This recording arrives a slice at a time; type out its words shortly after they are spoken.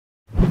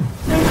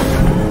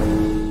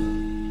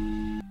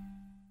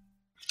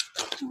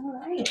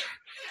Right.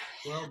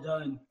 Well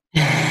done.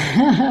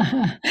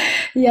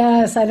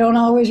 Yes, I don't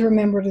always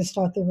remember to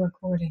start the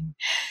recording.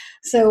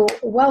 So,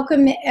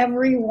 welcome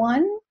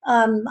everyone.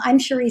 I'm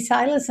Cherie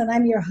Silas, and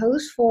I'm your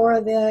host for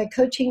the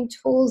Coaching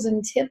Tools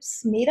and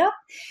Tips Meetup.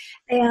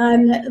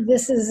 And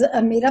this is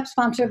a meetup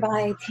sponsored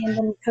by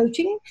Tandem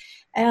Coaching.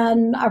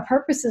 And our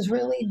purpose is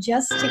really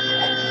just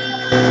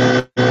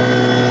to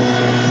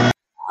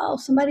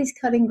somebody's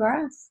cutting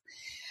grass.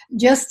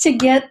 Just to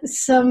get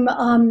some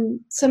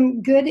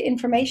good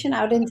information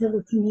out into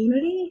the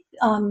community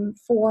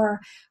for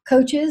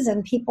coaches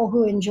and people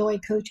who enjoy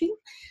coaching,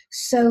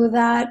 so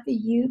that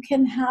you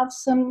can have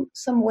some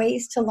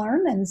ways to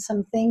learn and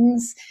some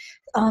things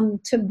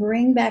to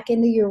bring back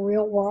into your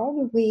real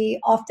world. We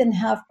often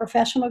have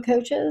professional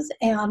coaches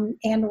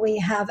and we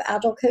have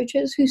adult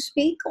coaches who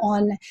speak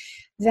on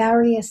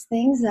various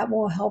things that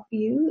will help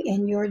you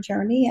in your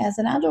journey as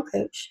an adult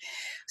coach.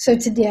 So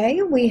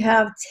today we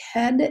have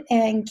Ted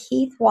and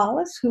Keith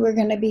Wallace, who are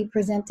going to be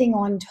presenting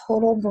on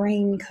Total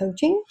Brain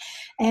Coaching.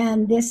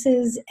 And this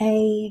is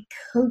a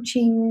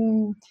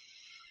coaching,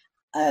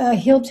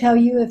 he'll tell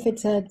you if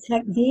it's a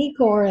technique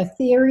or a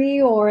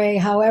theory or a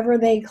however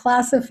they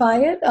classify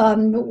it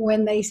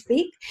when they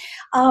speak.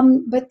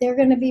 But they're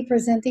going to be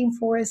presenting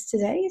for us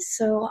today.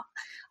 So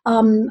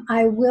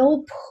I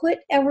will put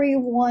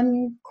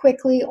everyone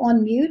quickly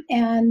on mute,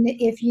 and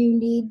if you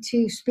need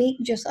to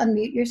speak, just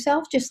unmute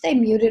yourself. Just stay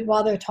muted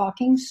while they're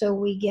talking so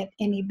we get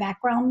any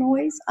background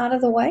noise out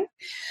of the way.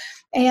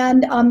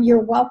 And you're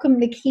welcome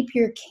to keep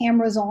your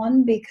cameras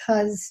on,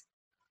 because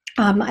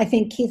I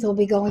think Keith will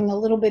be going a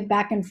little bit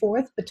back and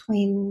forth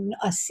between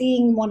us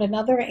seeing one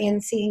another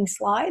and seeing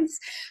slides,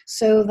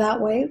 so that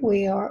way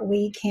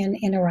we can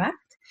interact.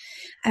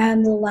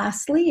 And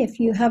lastly, if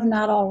you have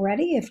not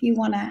already, if you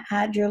want to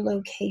add your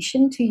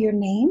location to your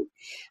name,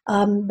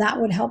 that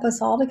would help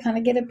us all to kind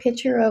of get a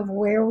picture of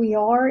where we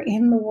are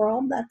in the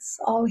world that's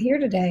all here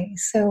today.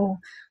 So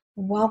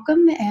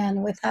welcome,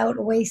 and without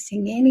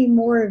wasting any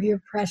more of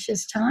your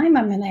precious time,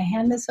 I'm going to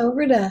hand this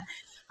over to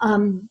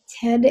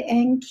Ted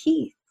and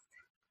Keith.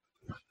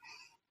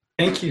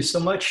 Thank you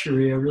so much,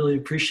 Cherie. I really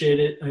appreciate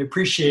it. I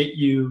appreciate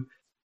you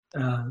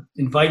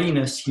inviting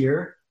us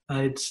here.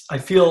 I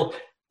feel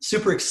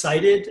super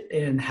excited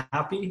and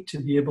happy to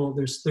be able.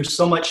 There's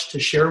so much to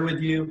share with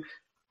you.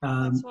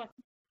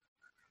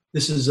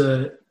 This is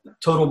a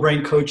Total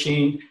Brain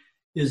Coaching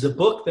is a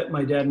book that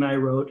my dad and I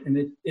wrote,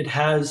 and it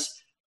has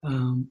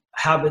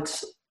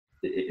habits.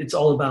 It's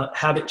all about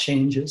habit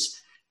changes,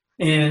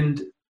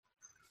 and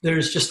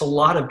there's just a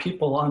lot of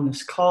people on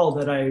this call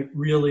that I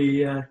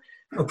really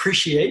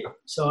appreciate.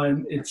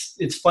 So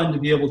it's fun to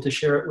be able to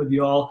share it with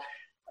you all.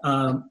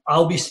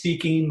 I'll be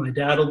speaking. My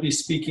dad will be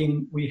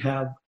speaking. We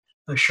have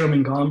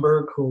Sherman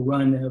Gomberg, who will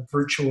run a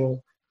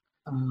virtual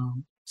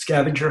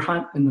scavenger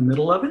hunt in the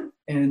middle of it.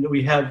 And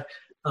we have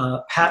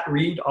Pat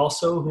Reed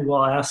also, who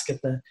I'll ask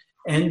at the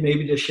end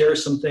maybe to share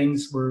some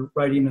things. We're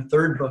writing a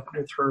third book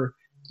with her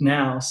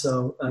now.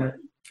 So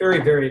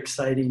very, very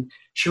exciting.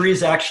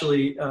 Cherie's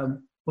actually,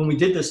 when we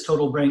did this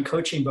Total Brain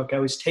Coaching book, I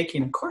was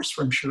taking a course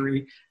from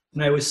Cherie,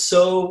 and I was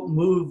so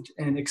moved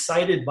and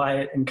excited by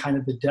it and kind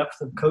of the depth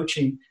of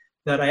coaching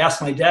that I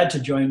asked my dad to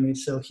join me.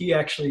 So he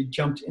actually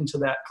jumped into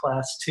that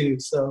class too.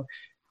 So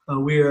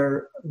we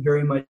are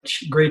very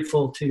much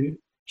grateful to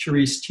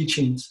Cherie's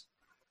teachings.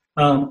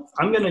 I'm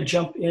going to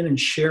jump in and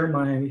share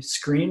my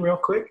screen real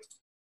quick.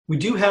 We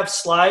do have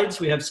slides.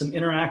 We have some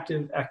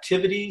interactive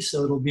activities,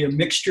 so it'll be a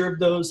mixture of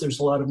those. There's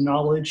a lot of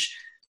knowledge,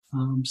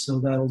 so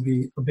that'll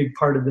be a big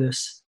part of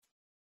this.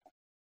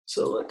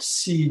 So let's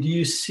see. Do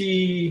you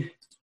see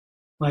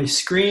my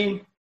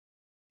screen?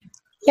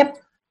 Yep.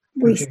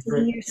 We see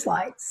your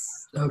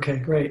slides. Okay,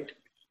 great.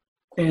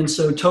 And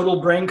so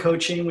Total Brain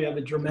Coaching, we have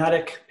a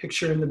dramatic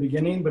picture in the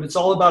beginning, but it's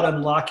all about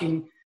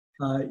unlocking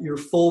your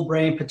full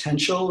brain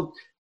potential,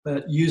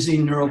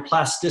 using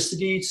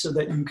neuroplasticity so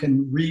that you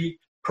can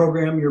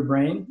reprogram your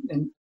brain,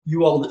 and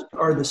you all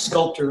are the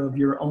sculptor of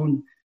your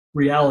own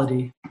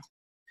reality.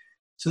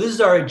 So this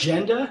is our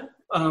agenda.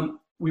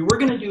 We were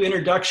going to do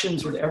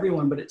introductions with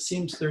everyone, but it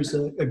seems there's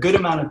a good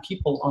amount of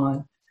people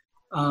on.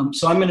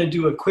 So I'm going to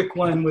do a quick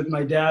one with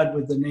my dad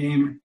with the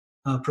name,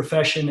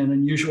 profession, and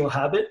unusual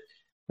habit.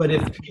 But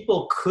if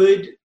people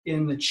could,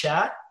 in the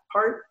chat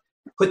part,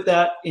 put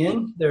that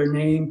in, their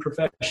name,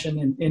 profession,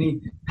 and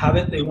any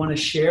habit they want to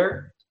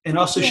share. And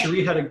also, yeah.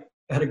 Cherie had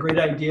a great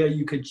idea.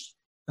 You could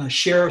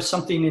share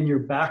something in your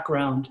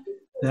background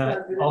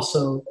that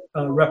also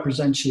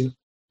represents you.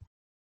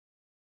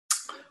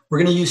 We're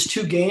going to use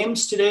two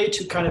games today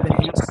to kind of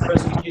enhance the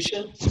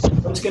presentation.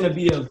 One's going to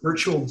be a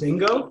virtual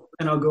bingo,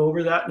 and I'll go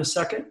over that in a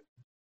second.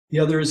 The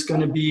other is going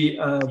to be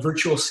a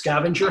virtual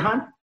scavenger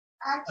hunt,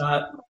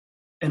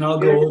 and I'll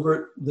go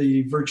over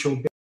the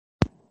virtual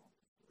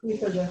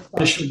bingo.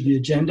 Finish with the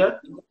agenda.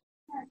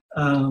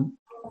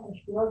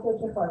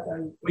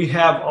 We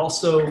have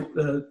also,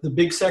 the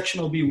big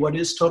section will be what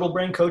is Total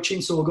Brain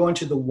Coaching. So we'll go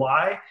into the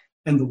why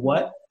and the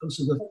what. Those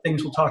are the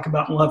things we'll talk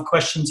about, and we'll have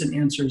questions and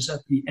answers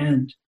at the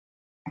end.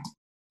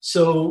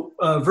 So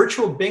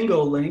virtual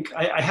bingo link,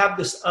 I have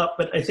this up,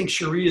 but I think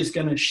Cherie is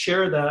going to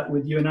share that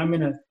with you. And I'm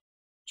going to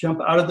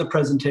jump out of the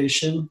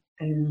presentation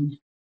and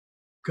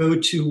go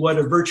to what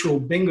a virtual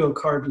bingo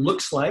card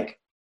looks like.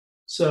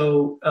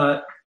 So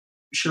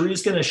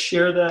Cherie's going to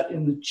share that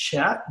in the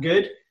chat.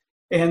 Good.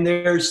 And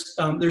there's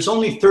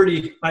only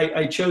 30.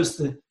 I chose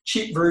the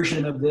cheap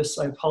version of this.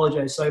 I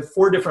apologize. So I have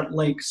 4 different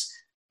links,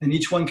 and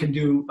each one can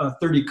do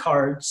 30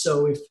 cards.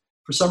 So if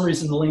for some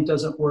reason the link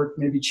doesn't work,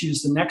 maybe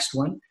choose the next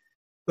one.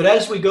 But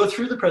as we go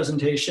through the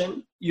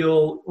presentation,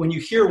 when you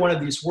hear one of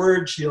these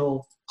words,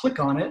 you'll click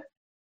on it.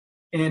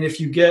 And if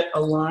you get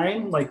a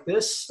line like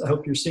this, I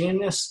hope you're seeing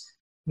this,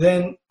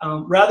 then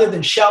rather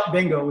than shout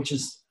bingo, which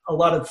is a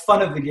lot of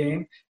fun of the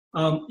game,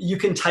 you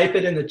can type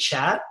it in the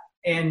chat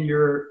and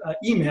your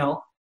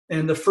email,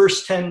 and the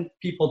first 10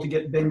 people to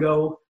get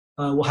bingo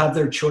will have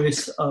their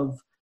choice of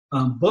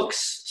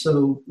books.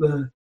 So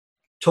the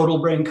Total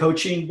Brain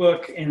Coaching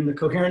book and the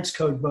Coherence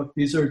Code book,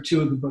 these are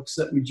 2 of the books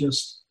that we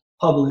just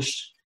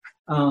published.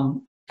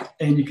 And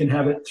you can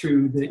have it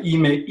through the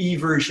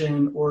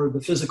e-version or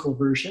the physical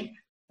version,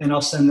 and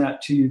I'll send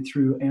that to you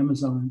through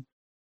Amazon.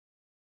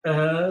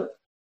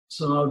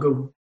 So I'll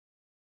go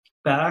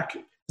back.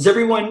 Is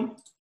everyone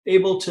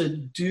able to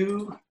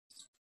do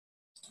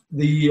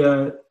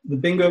the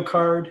bingo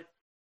card?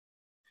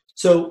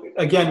 So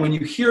again, when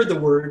you hear the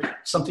word,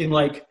 something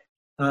like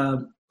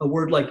a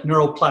word like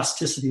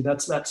neuroplasticity,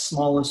 that's that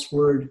smallest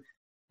word,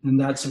 and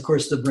that's of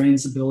course the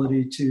brain's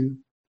ability to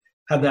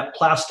have that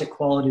plastic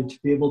quality to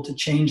be able to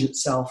change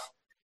itself.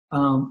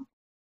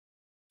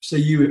 So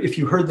if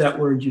you heard that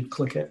word, you'd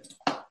click it.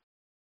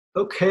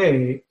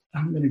 Okay,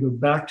 I'm going to go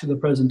back to the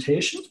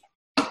presentation.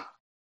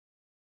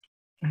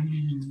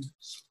 And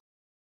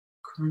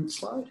current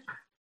slide.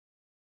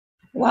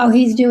 While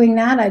he's doing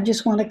that, I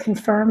just want to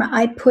confirm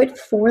I put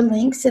 4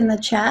 links in the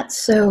chat,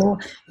 so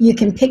you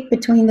can pick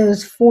between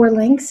those 4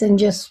 links and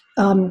just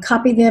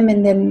copy them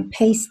and then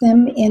paste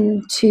them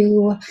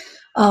into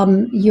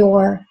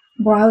your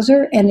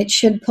browser, and it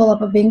should pull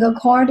up a bingo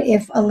card.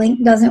 If a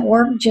link doesn't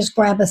work, just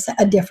grab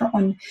a different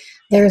one.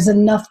 There's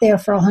enough there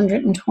for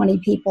 120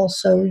 people,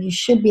 so you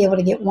should be able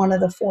to get one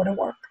of the 4 to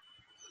work.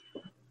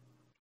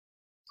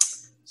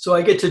 So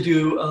I get to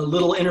do a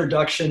little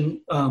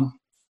introduction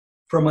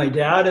for my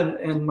dad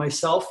and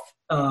myself.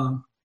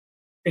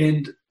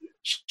 And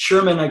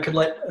Sherman, I could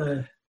let,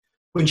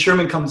 when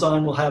Sherman comes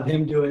on, we'll have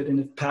him do it. And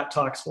if Pat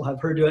talks, we'll have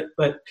her do it.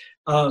 But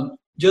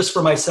just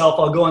for myself,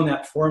 I'll go in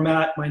that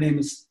format. My name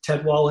is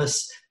Ted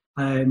Wallace.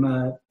 I'm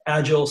an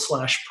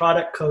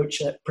Agile/product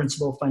coach at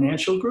Principal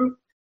Financial Group.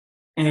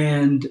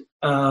 And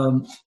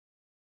I'm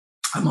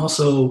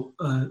also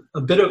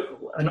a bit of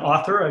an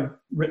author. I've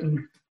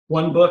written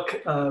 1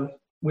 book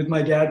with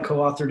my dad,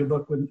 co-authored a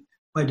book with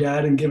my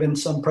dad and given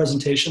some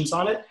presentations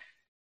on it.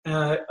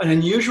 An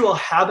unusual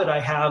habit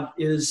I have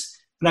is,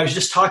 and I was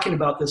just talking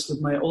about this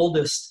with my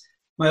oldest.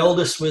 My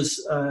oldest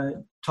was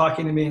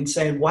talking to me and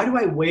saying, why do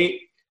I wait?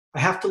 I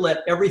have to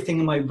let everything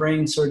in my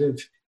brain sort of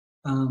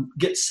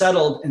get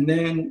settled, and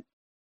then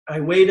I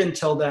wait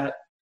until that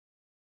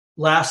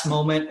last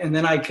moment, and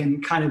then I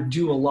can kind of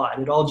do a lot.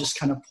 It all just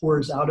kind of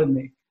pours out of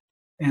me.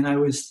 And I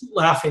was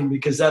laughing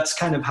because that's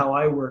kind of how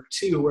I work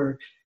too, where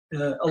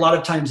a lot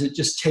of times it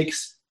just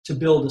takes to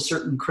build a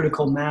certain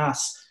critical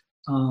mass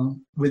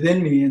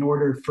within me in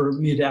order for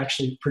me to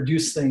actually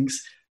produce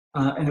things.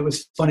 And it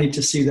was funny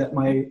to see that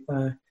my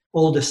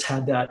oldest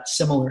had that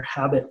similar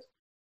habit.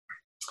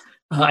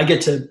 I get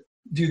to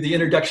do the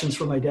introductions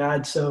for my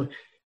dad. So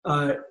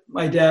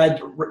my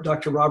dad,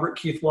 Dr. Robert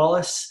Keith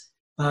Wallace,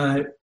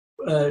 has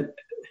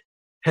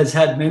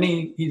had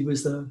many. He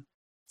was the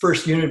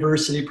first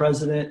university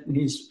president, and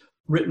he's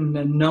written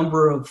a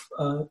number of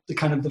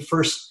the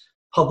first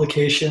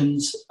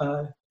publications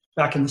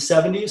back in the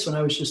 70s when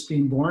I was just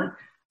being born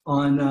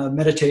on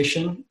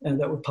meditation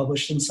that were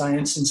published in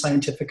Science and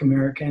Scientific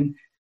American.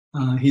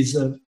 He's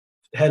the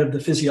head of the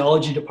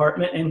physiology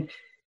department, and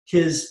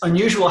his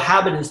unusual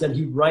habit is that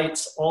he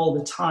writes all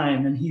the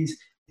time, and he's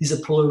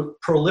a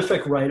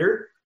prolific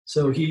writer.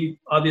 So we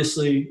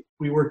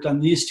worked on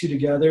these 2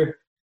 together,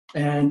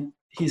 and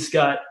he's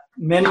got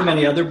many,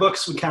 many other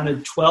books. We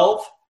counted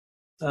 12.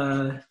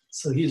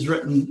 So he's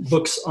written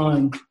books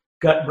on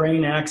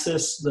gut-brain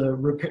axis, the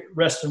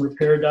rest and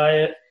repair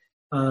diet,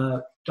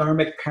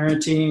 dharmic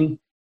parenting,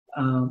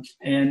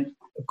 and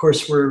of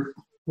course we're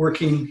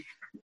working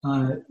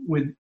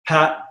with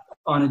Pat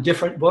on a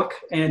different book.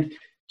 And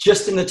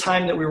just in the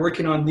time that we're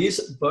working on these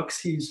books,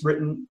 he's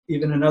written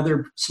even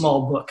another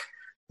small book,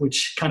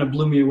 which kind of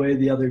blew me away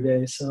the other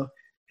day. So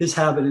his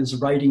habit is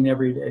writing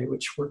every day,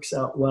 which works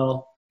out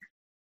well.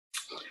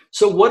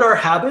 So what are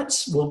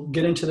habits? We'll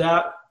get into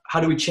that. How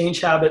do we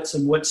change habits,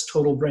 and what's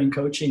total brain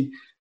coaching?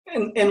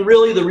 And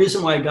really the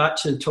reason why I got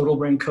to total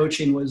brain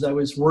coaching was I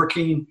was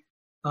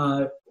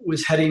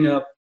was heading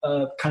up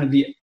kind of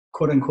the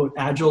quote unquote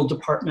agile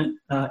department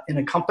in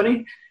a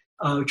company,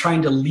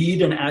 trying to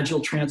lead an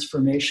agile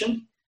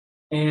transformation.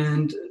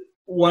 And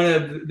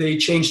they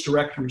changed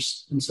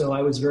directors. And so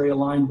I was very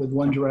aligned with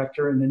one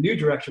director, and the new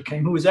director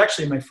came, who was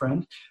actually my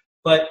friend,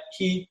 But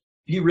he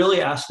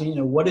really asked me,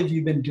 what have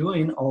you been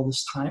doing all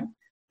this time?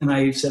 And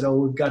I said,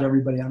 we've got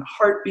everybody on a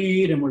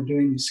heartbeat and we're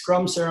doing these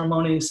scrum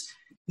ceremonies.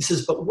 He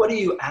says, but what are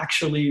you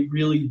actually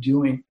really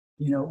doing?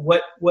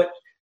 What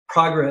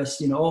progress,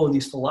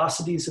 these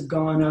velocities have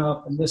gone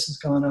up and this has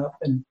gone up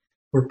and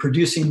we're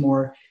producing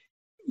more.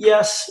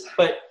 Yes,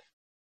 but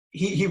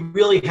he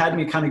really had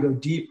me kind of go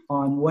deep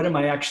on what am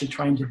I actually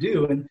trying to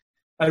do? And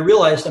I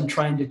realized I'm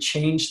trying to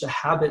change the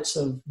habits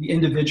of the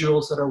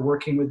individuals that are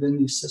working within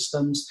these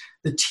systems,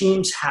 the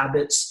team's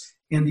habits,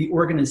 and the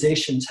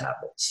organization's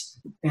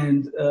habits.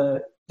 And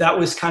that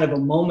was kind of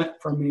a moment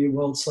for me.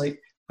 Well, it's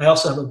like, I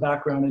also have a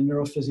background in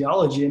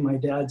neurophysiology, and my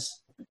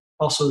dad's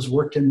also has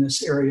worked in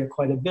this area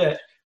quite a bit.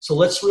 So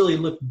let's really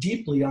look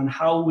deeply on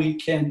how we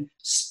can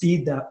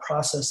speed that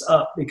process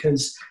up,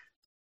 because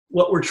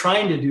what we're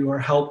trying to do are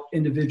help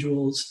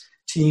individuals,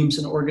 teams,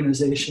 and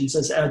organizations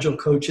as agile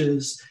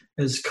coaches,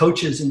 as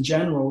coaches in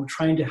general. We're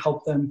trying to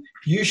help them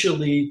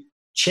usually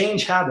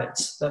change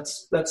habits.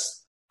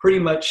 That's pretty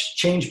much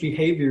change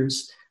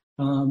behaviors,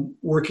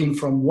 working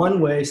from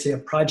one way, say a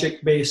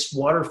project-based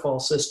waterfall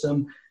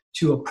system,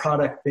 to a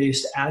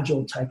product-based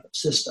agile type of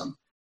system.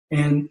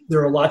 And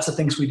there are lots of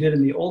things we did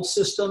in the old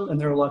system,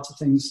 and there are lots of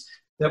things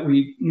that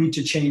we need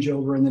to change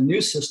over in the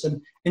new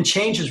system. And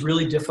change is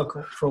really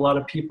difficult for a lot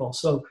of people.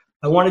 So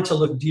I wanted to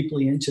look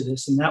deeply into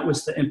this, and that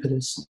was the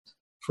impetus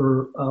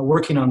for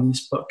working on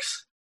these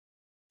books.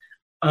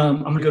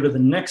 I'm going to go to the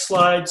next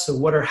slide. So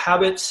what are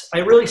habits? I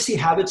really see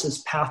habits as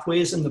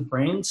pathways in the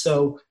brain.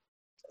 So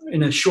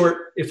in a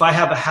short, if I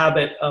have a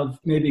habit of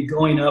maybe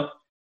going up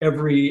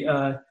every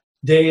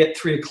day at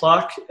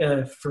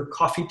 3:00 for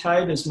coffee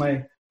tide, as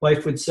my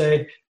wife would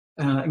say,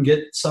 and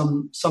get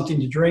something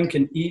to drink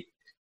and eat,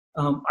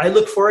 I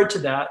look forward to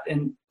that.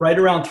 And right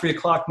around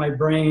 3:00, my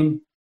brain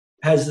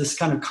has this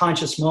kind of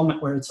conscious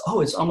moment where it's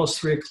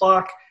almost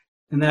 3:00.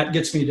 And that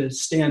gets me to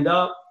stand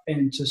up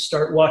and to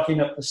start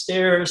walking up the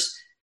stairs.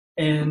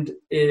 And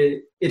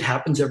it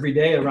happens every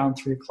day around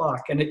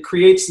 3:00. And it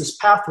creates this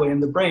pathway in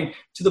the brain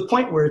to the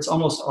point where it's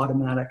almost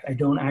automatic. I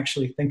don't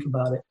actually think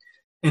about it.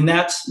 And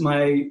that's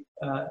my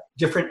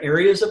different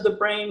areas of the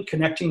brain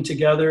connecting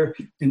together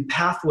in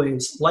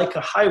pathways like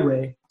a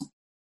highway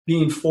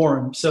being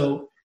formed.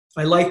 So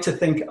I like to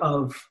think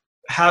of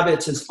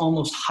habits as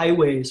almost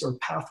highways or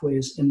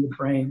pathways in the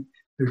brain.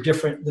 They're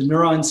different. The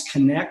neurons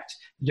connect,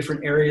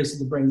 different areas of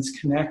the brains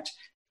connect,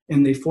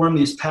 and they form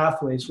these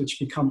pathways which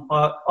become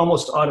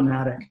almost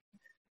automatic.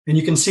 And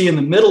you can see in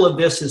the middle of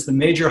this is the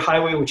major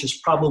highway, which is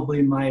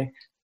probably my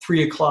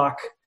 3:00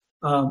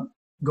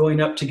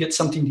 going up to get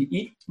something to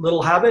eat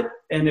little habit.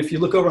 And if you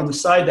look over on the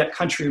side, that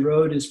country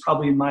road is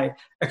probably my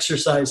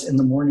exercise in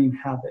the morning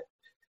habit.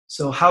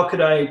 So how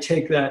could I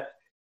take that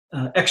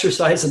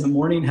exercise in the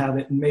morning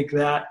habit and make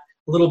that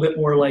a little bit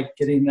more like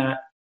getting that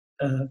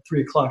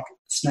 3:00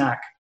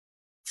 snack?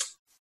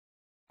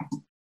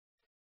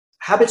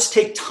 Habits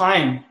take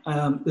time.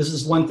 This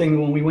is one thing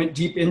when we went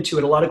deep into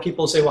it, a lot of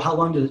people say, well, how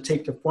long does it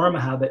take to form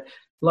a habit?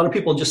 A lot of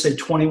people just say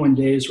 21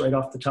 days right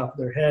off the top of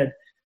their head.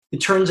 It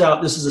turns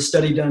out, this is a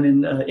study done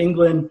in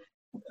England,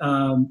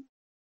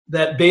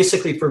 that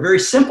basically for very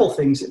simple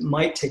things, it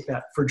might take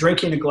that. For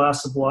drinking a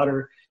glass of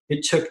water,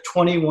 it took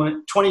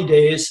 20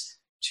 days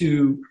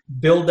to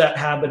build that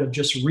habit of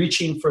just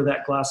reaching for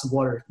that glass of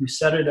water. You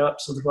set it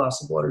up so the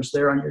glass of water is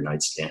there on your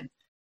nightstand,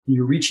 and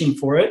you're reaching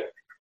for it,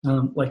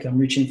 like I'm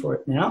reaching for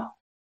it now.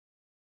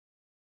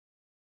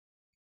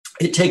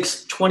 It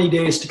takes 20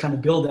 days to kind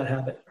of build that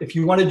habit. If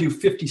you want to do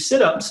 50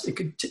 sit-ups,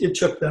 it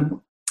took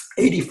them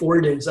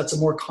 84 days. That's a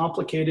more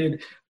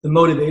complicated, the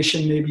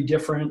motivation may be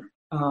different.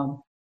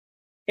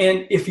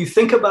 And if you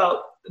think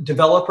about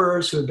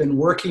developers who have been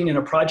working in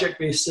a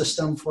project-based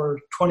system for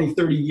 20,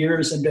 30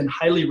 years and been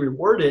highly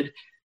rewarded,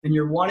 and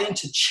you're wanting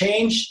to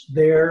change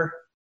their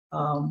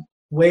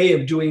way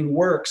of doing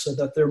work so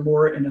that they're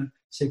more in a,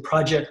 say,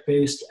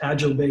 project-based,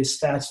 agile-based,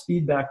 fast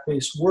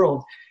feedback-based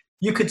world,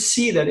 you could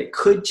see that it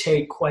could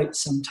take quite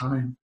some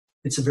time.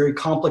 It's a very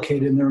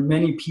complicated, and there are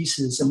many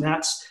pieces. And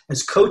that's,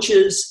 as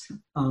coaches,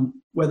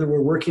 whether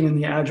we're working in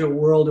the agile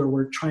world or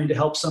we're trying to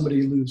help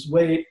somebody lose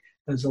weight,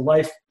 as a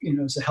life,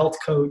 as a health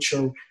coach,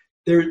 or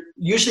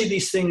usually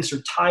these things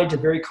are tied to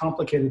very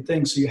complicated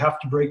things. So you have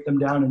to break them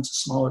down into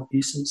smaller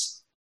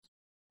pieces.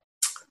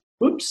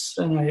 Whoops,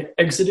 and I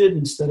exited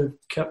instead of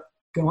kept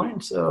going.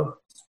 So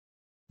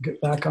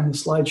get back on the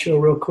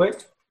slideshow real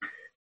quick.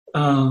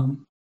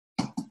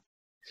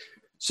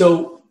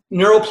 So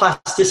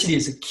neuroplasticity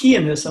is a key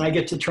in this, and I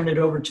get to turn it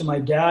over to my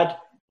dad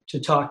to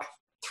talk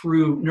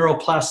through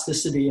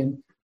neuroplasticity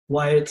and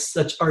why it's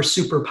such our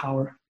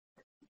superpower.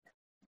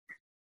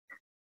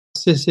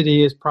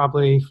 Plasticity is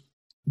probably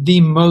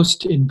the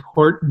most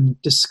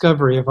important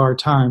discovery of our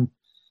time,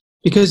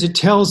 because it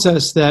tells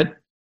us that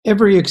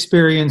every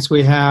experience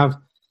we have,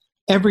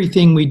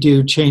 everything we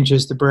do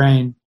changes the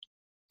brain.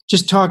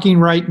 Just talking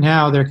right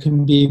now, there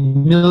can be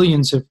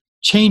millions of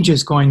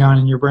changes going on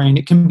in your brain.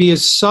 It can be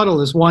as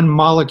subtle as one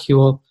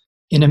molecule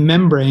in a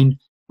membrane,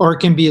 or it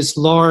can be as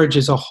large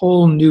as a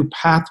whole new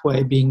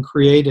pathway being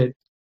created.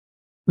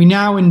 We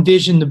now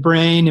envision the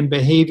brain and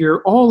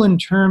behavior all in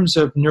terms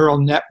of neural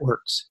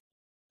networks.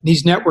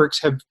 These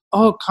networks have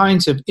all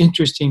kinds of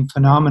interesting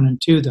phenomena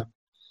to them.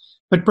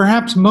 But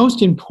perhaps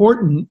most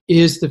important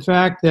is the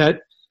fact that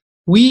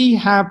we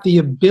have the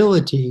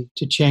ability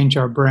to change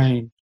our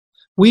brain.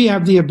 We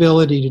have the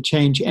ability to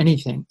change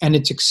anything, and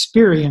it's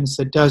experience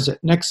that does it.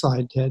 Next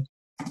slide, Ted.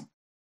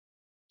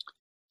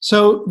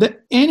 So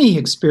any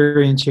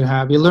experience you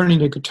have, you're learning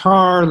the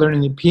guitar,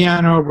 learning the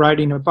piano,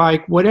 riding a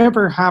bike,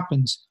 whatever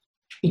happens,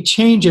 it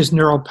changes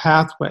neural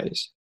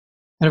pathways.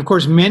 And of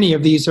course, many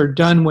of these are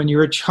done when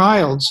you're a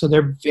child, so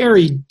they're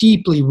very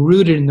deeply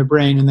rooted in the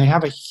brain, and they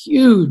have a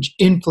huge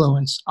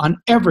influence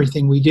on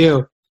everything we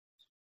do.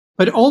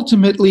 But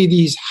ultimately,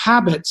 these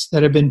habits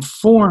that have been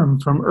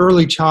formed from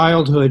early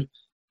childhood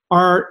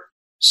are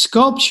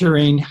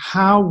sculpturing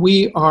how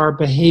we are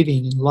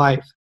behaving in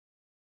life.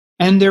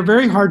 And they're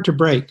very hard to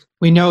break.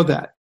 We know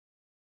that.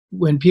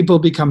 When people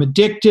become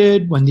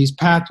addicted, when these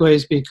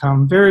pathways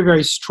become very,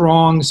 very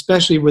strong,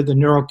 especially with the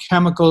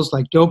neurochemicals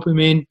like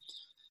dopamine,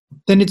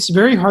 then it's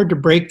very hard to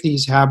break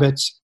these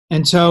habits.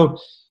 And so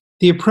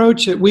the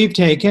approach that we've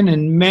taken,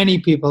 and many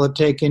people have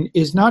taken,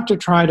 is not to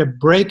try to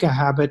break a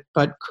habit,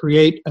 but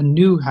create a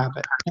new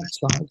habit. Next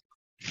slide.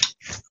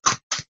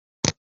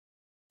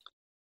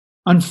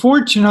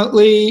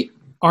 Unfortunately,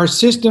 our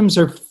systems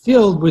are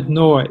filled with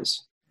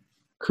noise.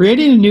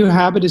 Creating a new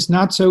habit is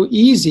not so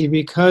easy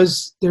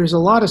because there's a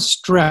lot of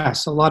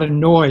stress, a lot of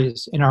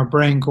noise in our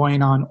brain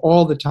going on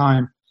all the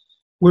time.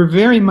 We're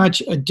very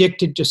much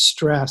addicted to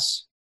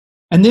stress.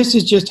 And this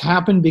has just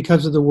happened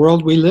because of the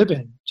world we live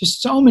in.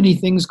 Just so many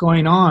things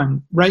going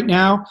on. Right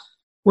now,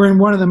 we're in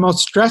one of the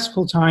most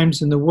stressful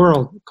times in the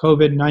world.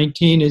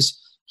 COVID-19 is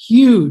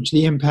huge,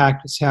 the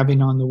impact it's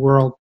having on the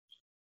world.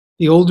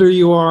 The older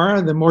you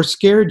are, the more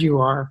scared you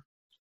are.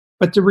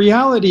 But the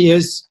reality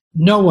is,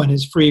 no one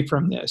is free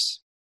from this.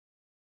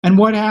 And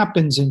what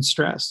happens in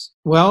stress?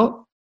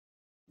 Well,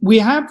 we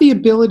have the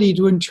ability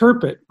to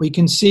interpret. We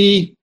can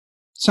see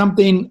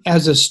something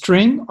as a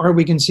string, or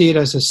we can see it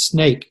as a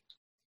snake.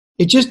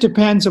 It just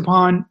depends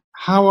upon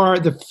how are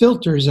the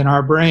filters in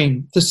our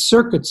brain, the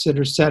circuits that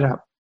are set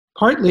up,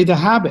 partly the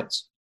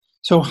habits.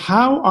 So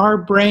how our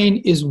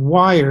brain is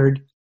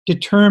wired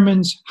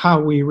determines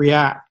how we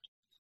react.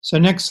 So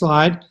next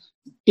slide.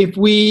 If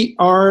we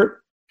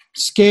are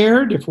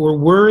scared, if we're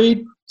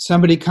worried,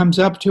 somebody comes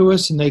up to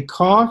us and they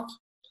cough,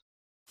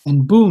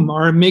 and boom,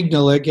 our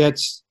amygdala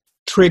gets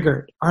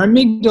triggered. Our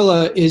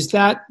amygdala is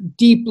that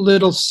deep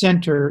little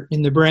center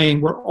in the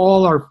brain where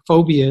all our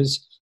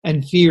phobias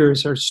and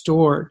fears are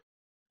stored.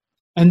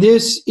 And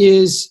this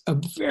is a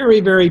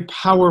very, very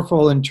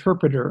powerful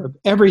interpreter of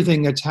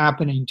everything that's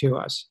happening to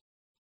us.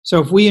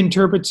 So if we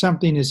interpret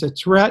something as a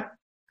threat,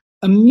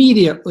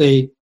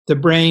 immediately the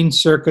brain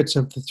circuits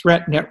of the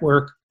threat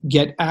network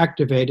get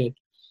activated.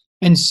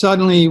 And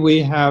suddenly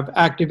we have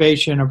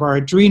activation of our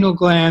adrenal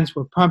glands.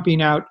 We're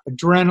pumping out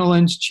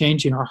adrenalines,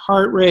 changing our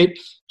heart rate,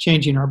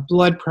 changing our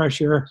blood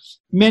pressure,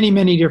 many,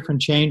 many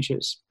different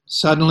changes.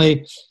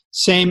 Suddenly,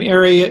 same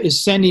area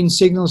is sending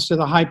signals to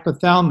the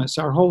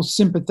hypothalamus. Our whole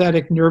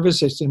sympathetic nervous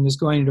system is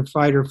going into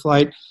fight or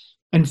flight.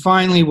 And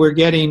finally, we're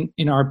getting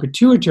in our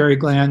pituitary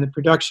gland the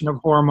production of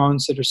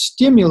hormones that are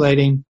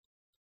stimulating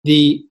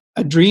the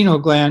adrenal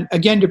gland,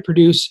 again, to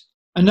produce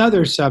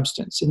another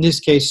substance, in this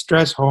case,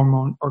 stress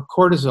hormone or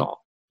cortisol.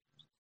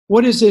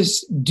 What does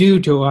this do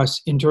to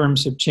us in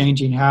terms of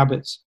changing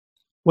habits?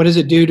 What does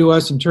it do to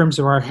us in terms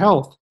of our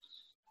health?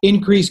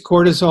 Increased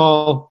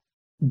cortisol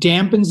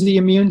dampens the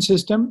immune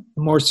system.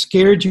 The more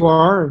scared you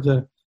are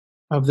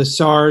of the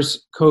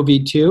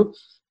SARS-CoV-2,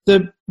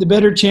 the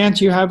better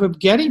chance you have of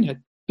getting it,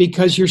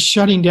 because you're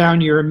shutting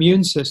down your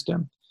immune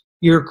system.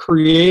 You're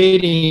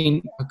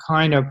creating a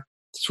kind of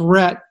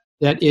threat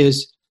that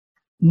is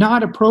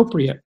not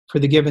appropriate for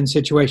the given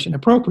situation.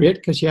 Appropriate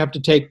because you have to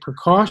take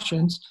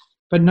precautions,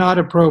 but not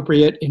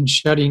appropriate in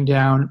shutting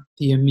down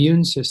the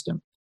immune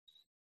system.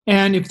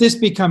 And if this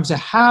becomes a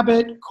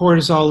habit,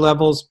 cortisol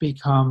levels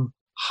become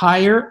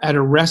higher at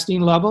a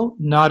resting level,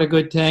 not a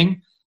good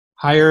thing.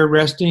 Higher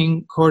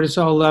resting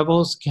cortisol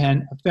levels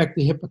can affect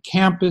the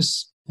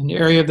hippocampus, an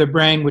area of the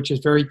brain which is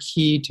very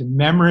key to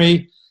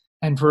memory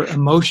and for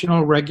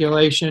emotional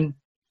regulation.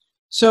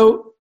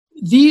 So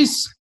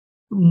these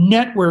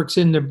networks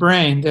in the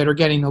brain that are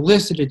getting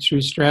elicited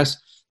through stress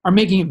are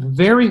making it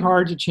very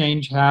hard to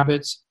change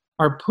habits,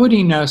 are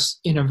putting us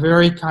in a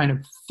very kind of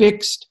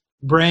fixed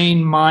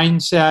brain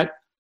mindset,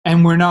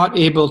 and we're not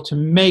able to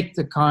make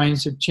the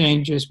kinds of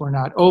changes. We're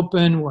not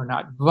open, we're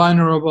not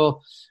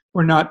vulnerable,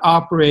 we're not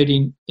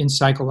operating in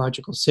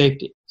psychological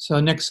safety.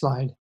 So next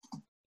slide.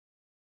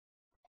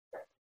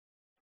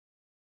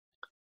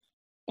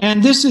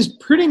 And this is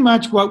pretty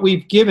much what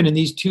we've given in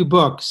these two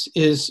books,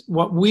 is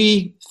what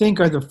we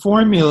think are the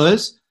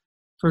formulas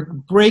for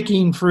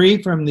breaking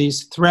free from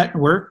these threat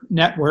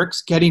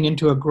networks, getting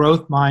into a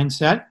growth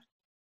mindset.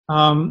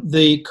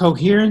 The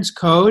Coherence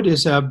Code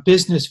is a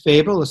business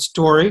fable, a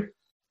story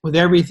with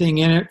everything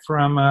in it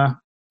from a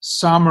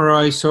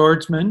samurai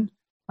swordsman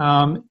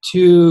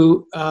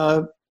to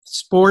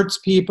sports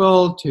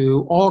people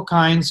to all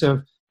kinds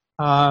of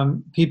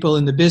people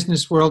in the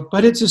business world,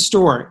 but it's a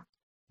story,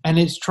 and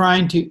it's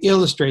trying to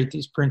illustrate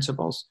these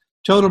principles.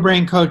 Total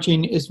Brain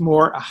Coaching is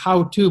more a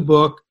how-to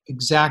book,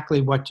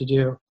 exactly what to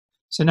do.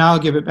 So now I'll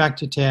give it back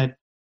to Ted.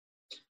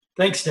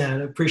 Thanks,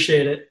 Dan. I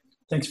appreciate it.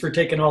 Thanks for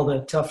taking all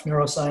the tough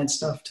neuroscience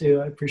stuff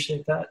too. I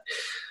appreciate that.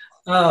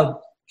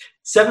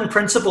 7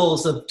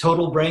 principles of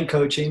total brain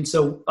coaching.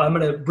 So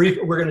we're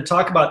going to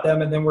talk about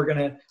them, and then I'm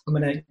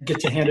going to get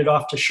to hand it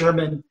off to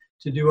Sherman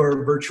to do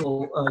our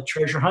virtual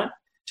treasure hunt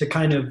to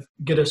kind of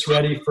get us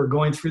ready for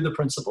going through the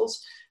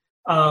principles.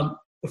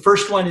 The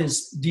first one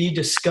is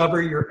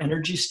discover your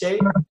energy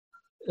state.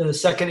 The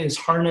second is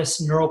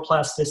harness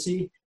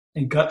neuroplasticity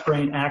and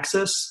gut-brain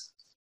axis.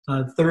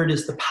 Third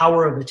is the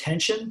power of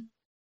attention.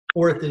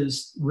 Fourth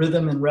is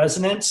rhythm and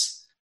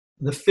resonance.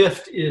 The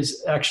fifth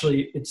is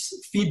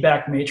it's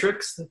feedback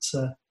matrix.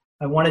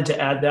 I wanted to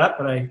add that,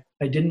 but I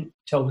didn't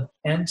till the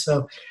end.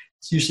 So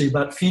it's usually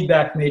about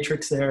feedback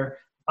matrix there.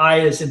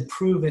 I is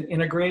improve and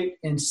integrate,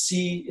 and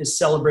C is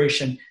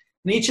celebration.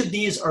 And each of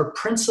these are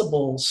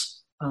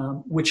principles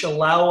which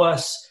allow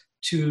us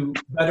to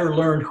better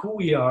learn who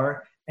we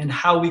are and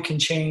how we can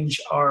change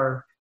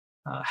our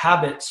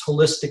habits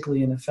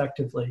holistically and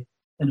effectively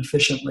and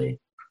efficiently.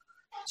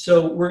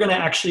 So we're going to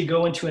actually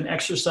go into an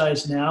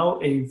exercise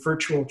now, a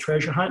virtual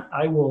treasure hunt.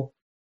 I will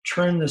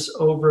turn this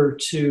over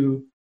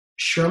to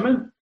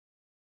Sherman.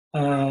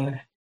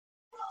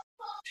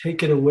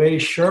 Take it away,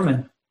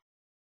 Sherman.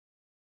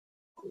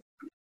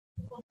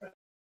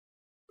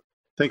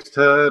 Thanks,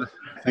 Ted.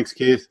 Thanks,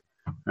 Keith.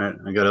 All right,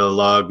 I got to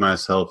log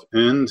myself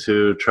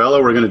into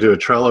Trello. We're going to do a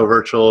Trello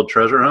virtual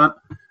treasure hunt.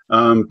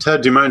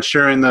 Ted, do you mind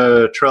sharing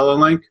the Trello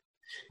link?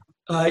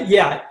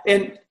 Yeah,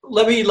 and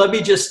let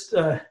me just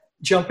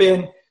jump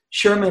in.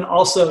 Sherman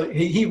also,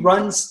 he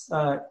runs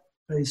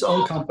his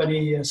own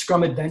company,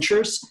 Scrum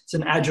Adventures. It's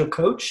an agile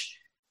coach.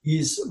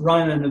 He's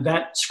run an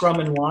event, Scrum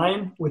and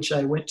Wine, which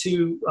I went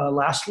to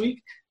last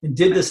week and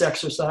did this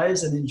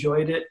exercise and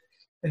enjoyed it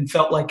and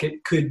felt like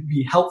it could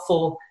be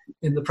helpful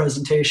in the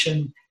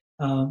presentation,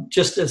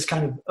 just as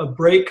kind of a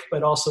break,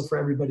 but also for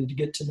everybody to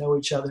get to know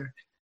each other.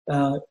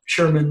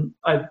 Sherman,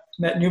 I've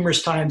met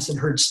numerous times and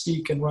heard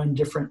speak and run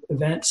different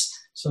events,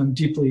 so I'm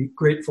deeply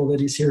grateful that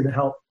he's here to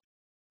help.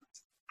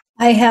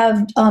 I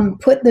have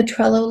put the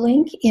Trello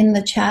link in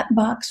the chat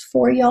box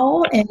for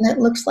y'all, and it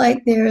looks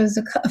like there's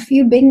a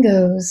few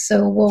bingos,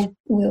 so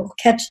we'll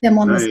catch them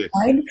on the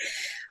slide.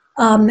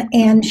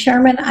 And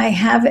Sherman, I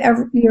have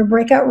your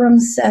breakout room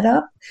set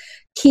up.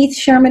 Keith,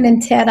 Sherman,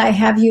 and Ted, I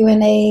have you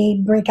in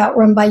a breakout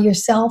room by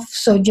yourself,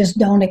 so just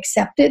don't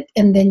accept it,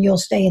 and then you'll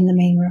stay in the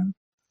main room.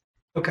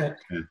 Okay.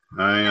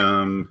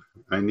 I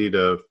need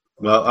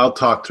I'll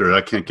talk through it.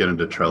 I can't get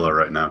into Trello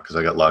right now because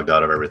I got logged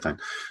out of everything.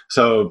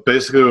 So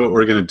basically what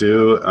we're going to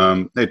do,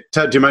 hey,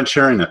 Ted, do you mind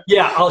sharing it?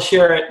 Yeah, I'll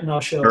share it and I'll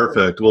show it.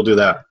 Perfect. We'll do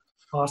that.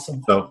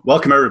 Awesome. So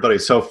welcome, everybody.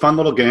 So fun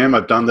little game.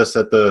 I've done this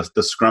at the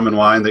Scrum and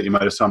Wine that you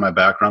might have saw in my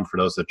background for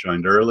those that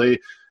joined early,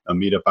 a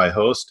meetup I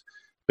host.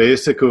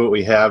 Basically what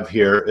we have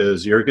here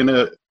is you're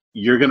gonna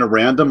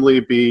randomly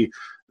be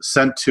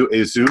sent to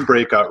a Zoom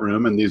breakout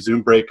room, and these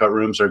Zoom breakout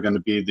rooms are going to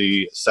be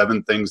the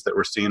 7 things that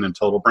we're seeing in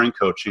Total Brain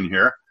Coaching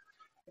here.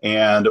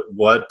 And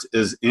what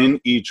is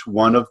in each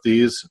one of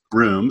these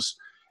rooms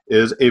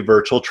is a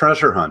virtual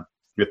treasure hunt.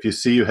 If you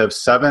see, you have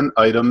 7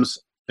 items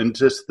in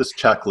just this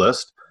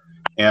checklist.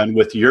 And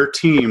with your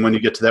team, when you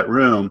get to that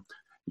room,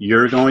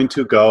 you're going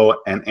to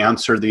go and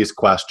answer these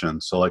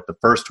questions. So like the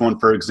first one,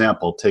 for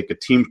example, take a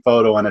team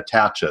photo and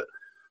attach it.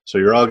 So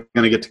you're all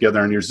going to get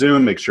together on your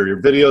Zoom, make sure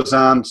your video's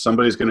on.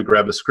 Somebody's going to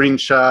grab a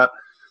screenshot.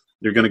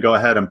 You're going to go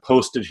ahead and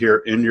post it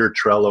here in your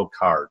Trello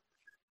card.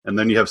 And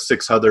then you have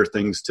 6 other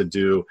things to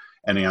do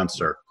and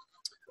answer.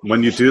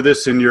 When you do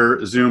this in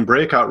your Zoom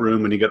breakout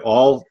room, when you get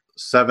all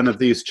 7 of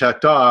these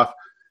checked off,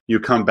 you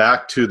come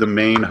back to the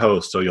main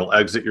host. So you'll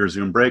exit your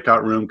Zoom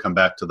breakout room, come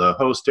back to the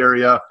host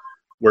area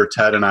where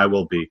Ted and I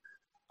will be.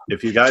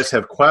 If you guys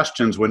have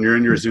questions when you're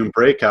in your Zoom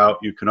breakout,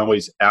 you can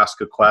always ask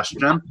a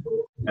question,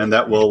 and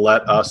that will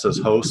let us as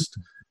hosts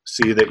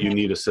see that you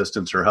need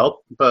assistance or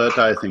help. But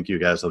I think you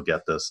guys will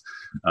get this.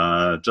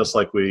 Just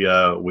like we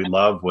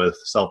love with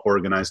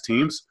self-organized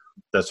teams,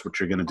 that's what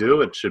you're going to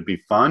do. It should be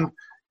fun,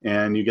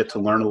 and you get to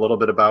learn a little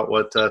bit about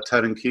what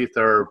Ted and Keith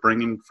are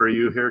bringing for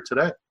you here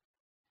today.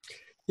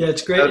 Yeah,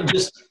 it's great. Ted, and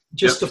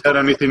just to Ted,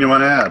 anything you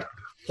want to add?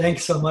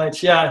 Thanks so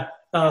much. Yeah,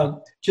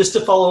 just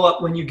to follow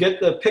up, when you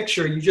get the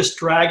picture, you just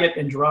drag it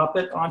and drop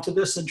it onto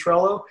this in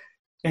Trello.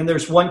 And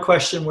there's one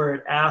question where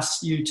it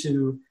asks you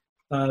to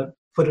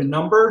put a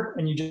number,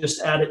 and you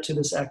just add it to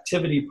this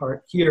activity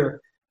part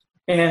here.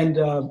 And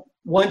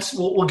once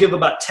we'll give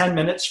about 10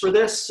 minutes for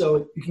this,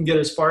 so you can get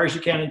as far as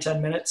you can in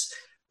 10 minutes.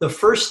 The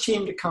first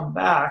team to come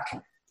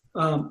back,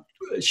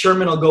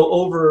 Sherman will go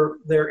over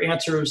their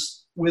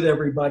answers with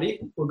everybody.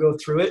 We'll go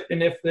through it.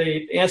 And if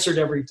they answered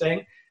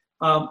everything,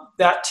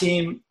 that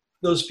team,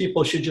 those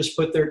people should just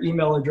put their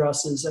email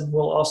addresses, and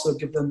we'll also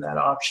give them that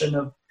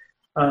option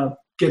of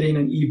getting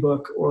an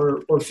ebook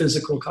or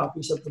physical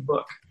copies of the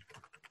book.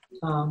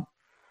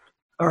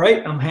 All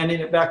right, I'm handing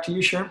it back to you,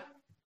 Sherm.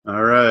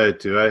 All right.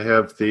 Do I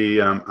have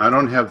the? I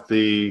don't have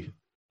the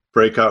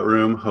breakout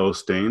room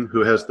hosting.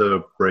 Who has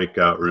the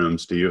breakout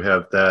rooms? Do you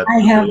have that? I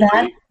have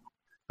that.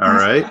 All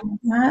right.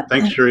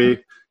 Thanks,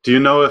 Sheree. Do you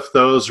know if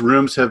those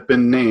rooms have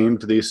been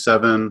named, these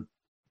 7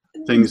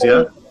 things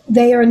yet?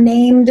 They are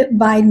named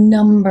by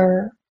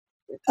number.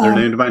 They're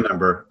named by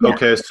number. Yeah.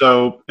 Okay,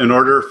 so in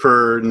order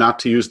for not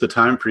to use the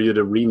time for you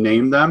to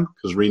rename them,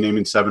 because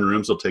renaming 7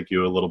 rooms will take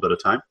you a little bit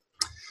of time.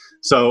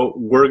 So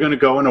we're going to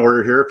go in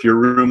order here. If you're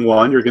room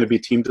 1, you're going to be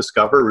Team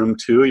Discover. Room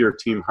 2, your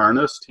Team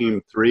Harness.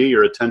 Team 3,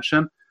 your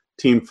Attention.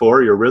 Team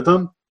 4, your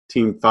Rhythm.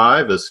 Team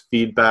 5 is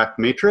Feedback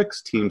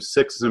Matrix. Team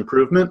 6 is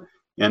Improvement.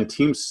 And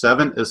Team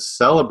 7 is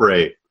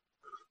Celebrate.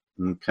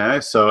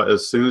 Okay, so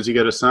as soon as you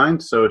get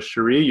assigned, so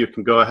Sheree, you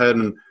can go ahead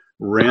and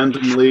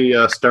randomly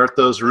start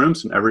those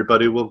rooms and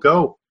everybody will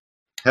go.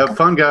 Have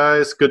fun,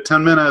 guys. Good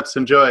 10 minutes.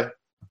 Enjoy.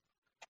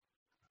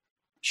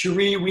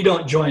 Sheree, we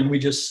don't join. We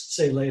just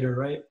say later,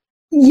 right?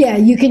 Yeah,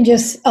 you can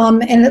just,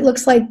 and it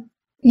looks like,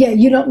 yeah,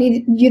 you don't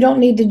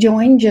need to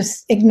join.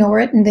 Just ignore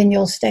it, and then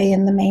you'll stay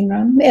in the main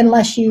room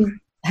unless you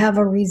have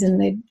a reason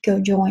to go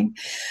join.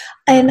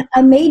 And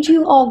I made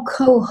you all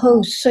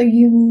co-hosts, so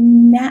you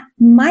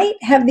might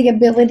have the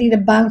ability to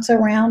bounce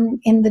around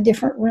in the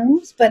different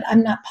rooms, but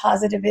I'm not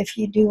positive if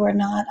you do or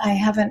not. I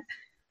haven't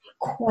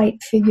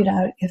quite figured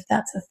out if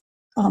that's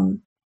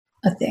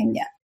a thing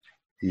yet.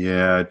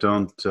 Yeah, I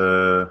don't.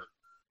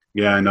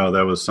 Yeah, I know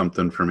that was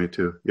something for me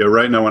too. Yeah,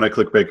 right now when I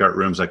click breakout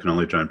rooms, I can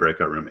only join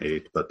breakout room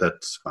 8, but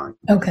that's fine.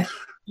 Okay.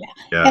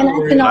 Yeah. And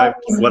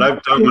what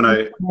I've done when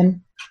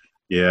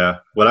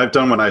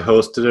I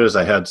hosted it is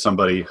I had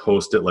somebody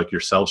host it like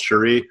yourself,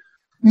 Sheree.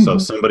 Mm-hmm. So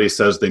if somebody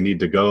says they need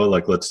to go,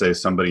 like let's say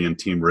somebody in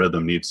Team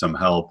Rhythm needs some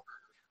help,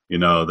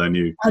 then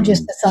you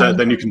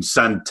can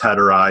send Ted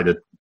or I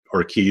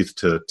or Keith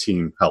to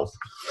Team Health.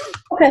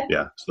 Okay.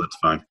 Yeah, so that's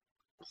fine.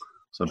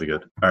 So that'll be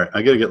good. All right,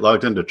 I got to get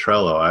logged into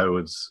Trello.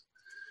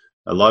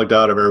 I logged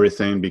out of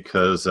everything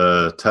because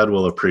Ted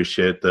will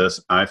appreciate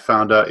this. I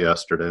found out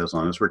yesterday, as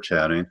long as we're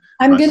chatting.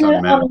 I'm going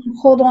to,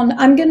 hold on.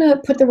 I'm going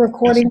to put the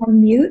recording on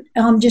mute.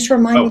 Just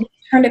remind me to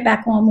turn it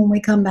back on when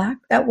we come back.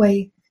 That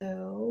way,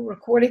 so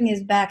recording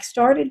is back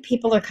started.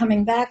 People are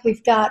coming back.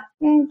 We've got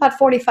about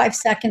 45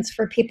 seconds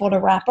for people to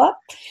wrap up.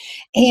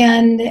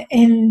 And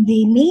in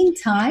the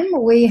meantime,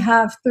 we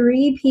have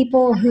 3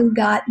 people who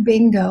got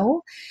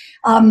bingo.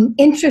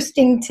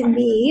 Interesting to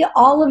me,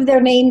 all of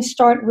their names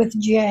start with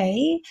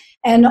J,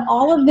 and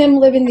all of them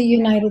live in the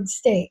United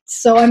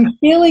States. So I'm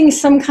feeling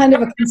some kind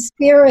of a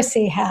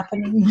conspiracy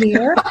happening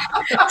here.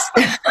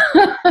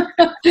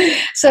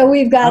 So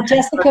we've got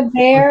Jessica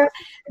Bear,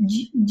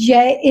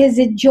 J. Is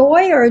it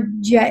Joy or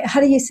J?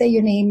 How do you say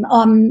your name?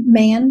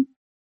 Man?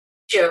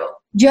 Joe.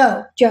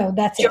 Joe,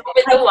 that's it. Joe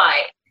with a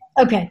Y.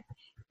 Okay.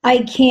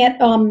 I can't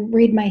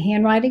read my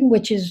handwriting,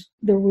 which is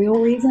the real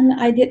reason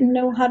I didn't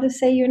know how to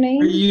say your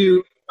name. Are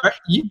you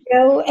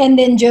Joe, and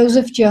then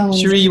Joseph Jones.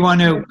 Sheree, you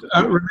want to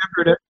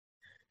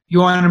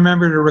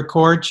remember to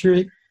record,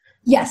 Sheree?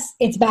 Yes,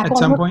 it's back at on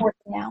some recording point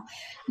now.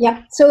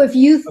 Yep. So if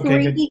you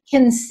 3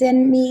 can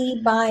send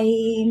me by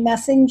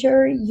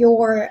messenger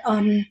your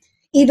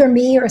either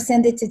me or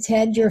send it to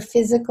Ted your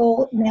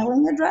physical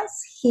mailing address,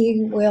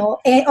 he will,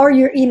 or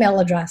your email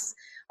address.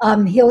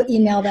 He'll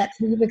email that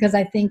to you because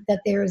I think that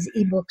there's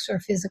ebooks or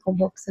physical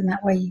books, and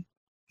that way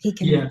he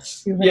can.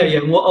 Yes. Yeah.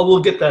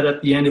 We'll get that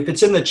at the end. If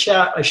it's in the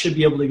chat, I should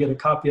be able to get a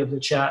copy of the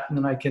chat, and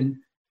then I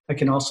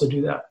can also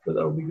do that. But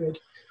that'll be good.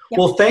 Yep.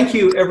 Well, thank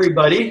you,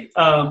 everybody.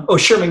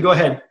 Sherman, go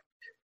ahead.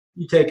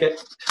 You take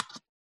it.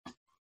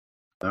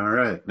 All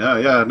right.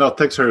 No,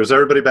 thanks, sir. Is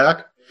everybody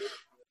back?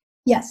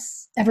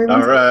 Yes,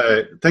 everyone. All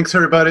right. Thanks,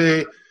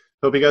 everybody.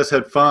 Hope you guys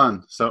had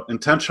fun. So,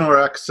 intentional or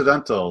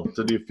accidental?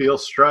 Did you feel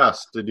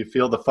stressed? Did you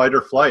feel the fight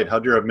or flight?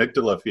 How'd your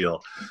amygdala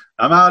feel?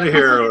 I'm out of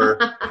here. Or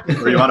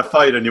you want to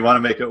fight and you want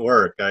to make it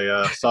work.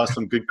 I saw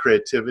some good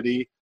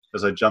creativity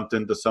as I jumped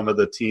into some of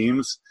the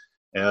teams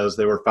as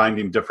they were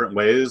finding different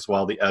ways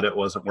while the edit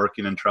wasn't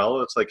working in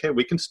Trello. It's like, hey,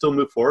 we can still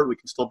move forward. We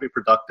can still be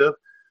productive.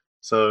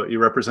 So you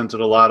represented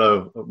a lot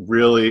of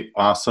really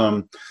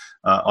awesome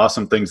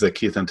things that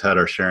Keith and Ted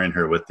are sharing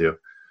here with you.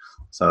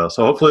 So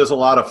hopefully it's a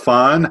lot of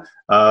fun.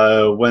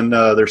 When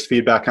there's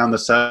feedback on the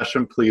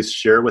session, please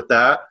share with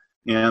that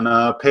and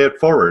pay it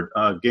forward.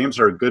 Games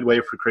are a good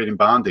way for creating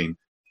bonding.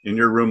 In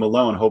your room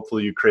alone,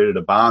 hopefully you created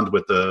a bond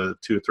with the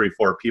 2, 3,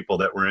 4 people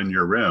that were in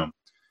your room.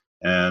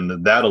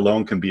 And that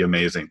alone can be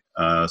amazing,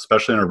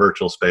 especially in a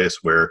virtual space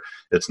where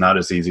it's not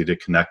as easy to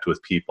connect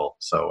with people.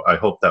 So I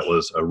hope that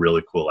was a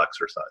really cool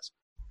exercise.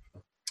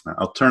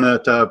 I'll turn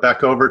it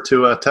back over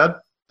to Ted.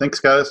 Thanks,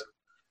 guys.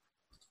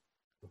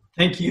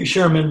 Thank you,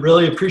 Sherman.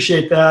 Really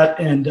appreciate that.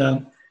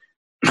 And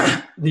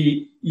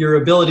your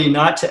ability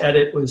not to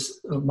edit was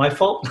my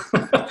fault.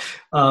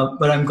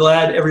 But I'm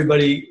glad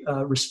everybody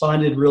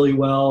responded really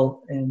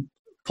well and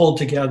pulled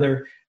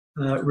together.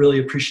 Really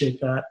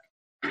appreciate that.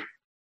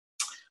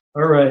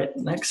 All right,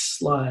 next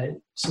slide.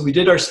 So we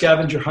did our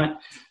scavenger hunt.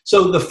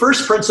 So the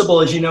first principle,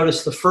 as you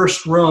notice, the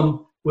first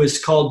room was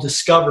called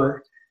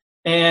Discover.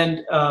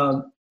 And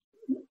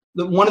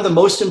one of the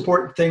most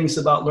important things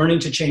about learning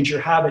to change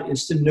your habit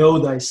is to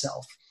know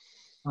thyself.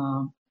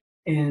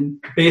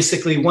 And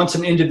basically, once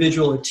an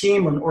individual, a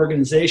team, or an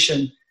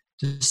organization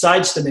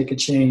decides to make a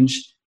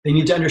change, they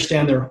need to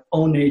understand their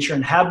own nature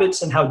and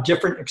habits and how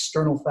different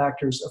external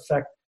factors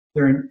affect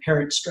their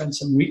inherent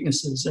strengths and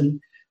weaknesses. And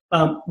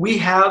we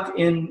have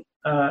in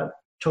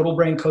Total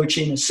Brain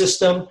Coaching a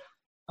system.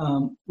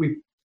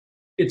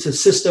 It's a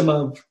system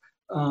of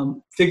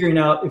figuring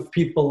out if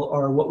people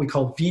are what we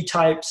call V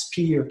types,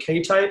 P or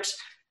K types.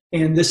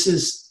 And this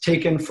is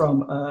taken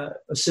from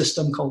a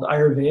system called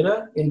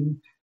Ayurveda in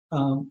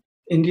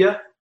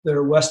India.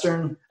 They're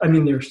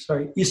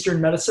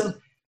Eastern medicine,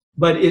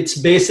 but it's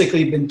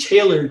basically been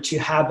tailored to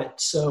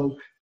habits. So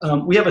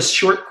we have a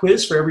short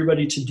quiz for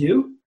everybody to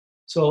do.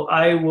 So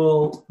I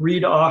will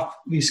read off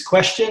these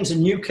questions,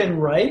 and you can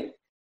write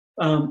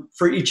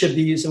for each of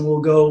these, and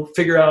we'll go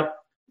figure out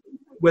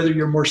whether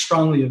you're more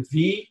strongly a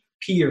V,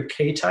 P, or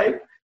K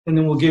type, and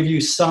then we'll give you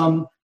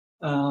some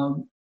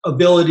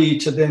ability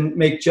to then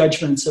make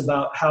judgments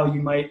about how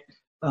you might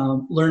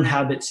learn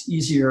habits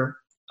easier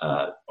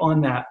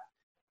on that.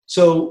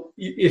 So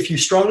if you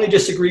strongly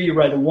disagree, you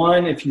write a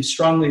 1. If you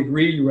strongly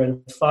agree, you write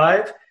a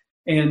 5.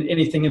 And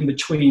anything in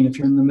between. If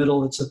you're in the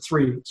middle, it's a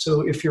 3.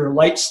 So if you're a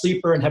light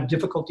sleeper and have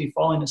difficulty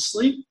falling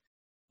asleep,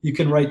 you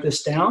can write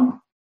this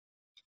down.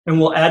 And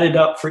we'll add it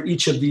up for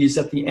each of these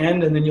at the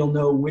end, and then you'll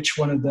know which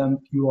one of them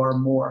you are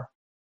more.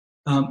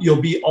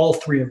 You'll be all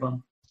 3 of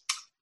them.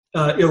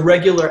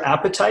 Irregular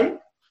appetite.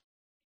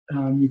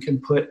 You can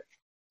put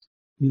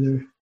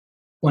either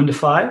 1 to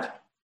 5.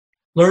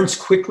 Learns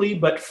quickly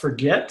but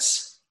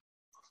forgets.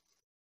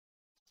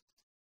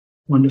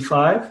 1 to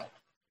 5.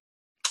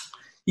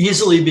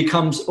 Easily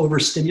becomes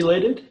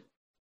overstimulated.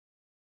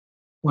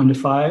 1 to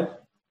 5.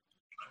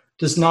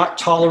 Does not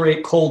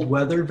tolerate cold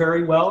weather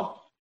very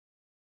well.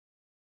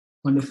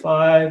 1 to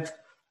 5.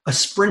 A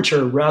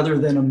sprinter rather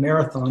than a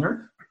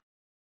marathoner.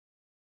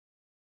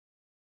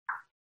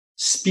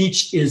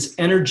 Speech is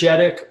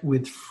energetic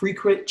with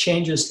frequent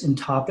changes in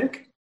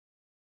topic.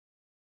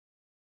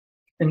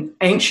 And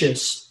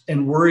anxious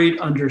and worried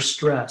under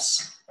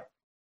stress.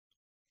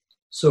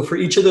 So for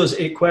each of those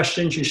 8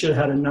 questions, you should have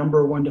had a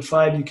number 1 to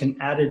 5. You can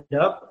add it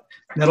up.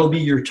 And that'll be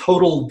your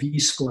total V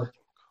score.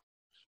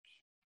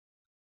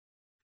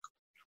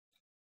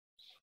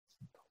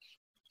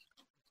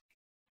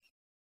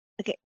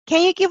 Okay.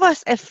 Can you give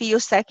us a few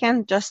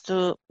seconds just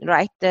to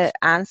write the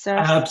answers?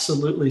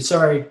 Absolutely.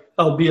 Sorry,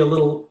 I'll be a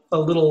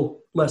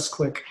little less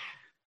quick.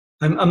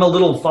 I'm a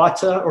little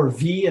Vata or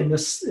V in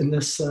this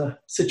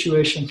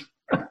situation.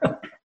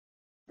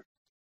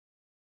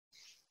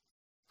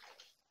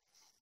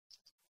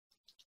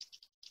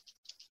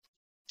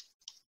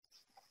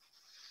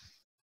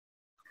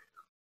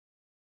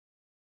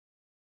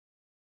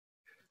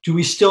 Do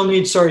we still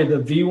need,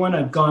 the V one?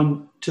 I've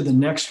gone to the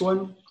next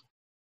one,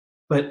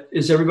 but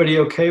is everybody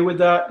okay with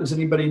that? Does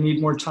anybody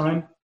need more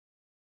time?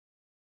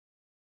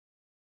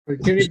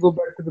 Can we go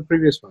back to the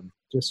previous one?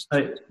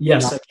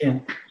 Yes, I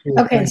can.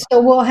 Okay,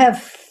 so we'll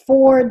have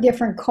 4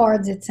 different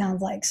cards, it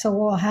sounds like. So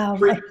we'll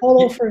have a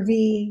total for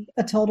V,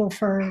 a total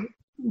for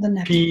the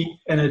next P, one.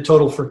 and a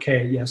total for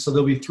K. Yeah, so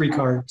there'll be 3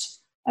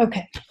 cards.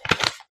 Okay.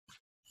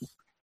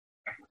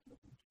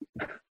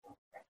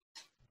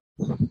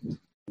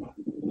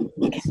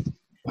 Okay.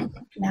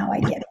 Now I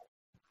get it.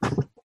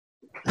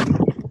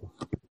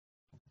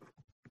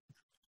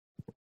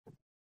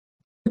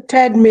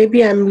 Ted,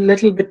 maybe I'm a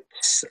little bit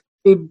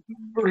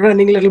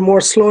running a little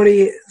more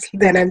slowly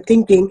than I'm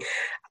thinking.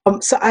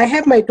 So I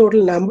have my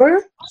total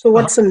number. So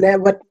what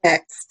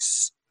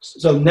next?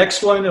 So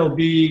next one will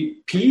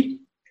be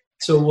P.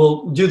 So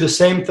we'll do the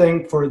same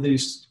thing for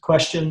these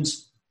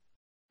questions.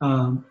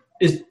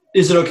 Is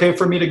it okay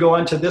for me to go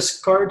on to this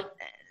card?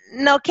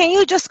 No, can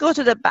you just go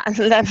to the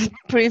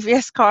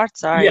previous card?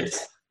 Sorry.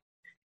 Yes.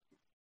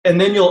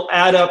 And then you'll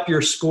add up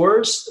your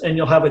scores, and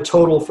you'll have a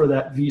total for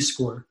that V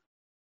score.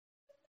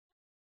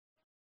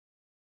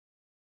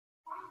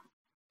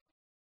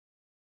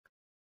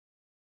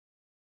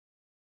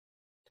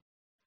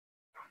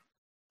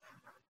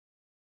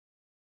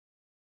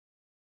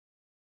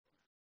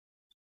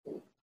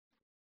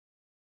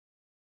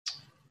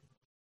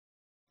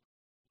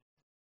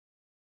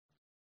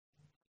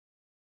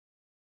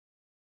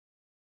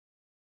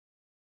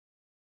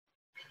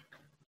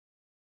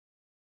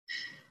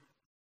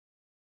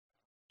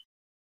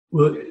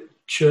 Well,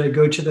 should I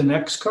go to the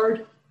next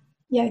card?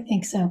 Yeah, I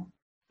think so.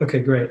 Okay,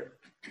 great.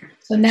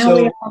 So now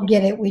we all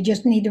get it. We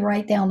just need to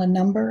write down a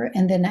number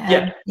and then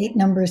add 8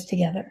 numbers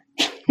together.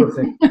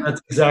 Perfect.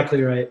 That's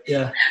exactly right.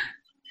 Yeah.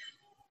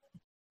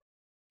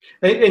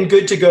 And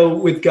good to go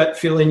with gut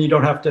feeling. You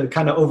don't have to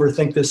kind of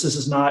overthink this. This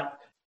is not,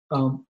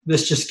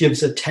 this just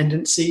gives a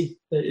tendency.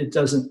 It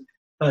doesn't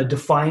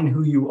define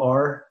who you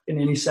are in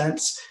any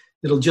sense.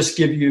 It'll just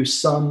give you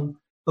some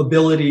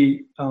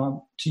ability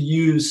to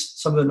use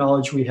some of the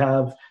knowledge we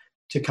have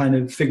to kind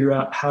of figure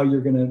out how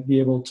you're going to be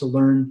able to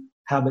learn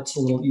habits a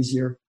little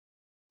easier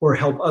or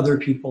help other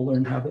people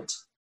learn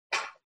habits.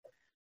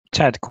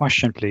 Ted,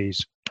 question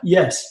please.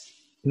 Yes.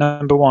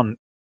 Number 1,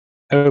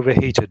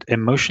 overheated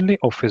emotionally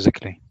or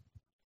physically?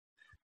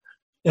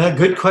 Yeah,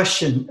 good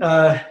question.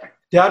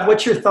 Dad,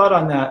 what's your thought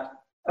on that?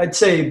 I'd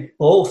say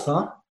both,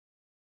 huh?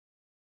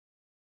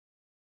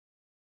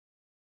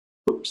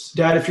 Oops,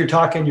 Dad, if you're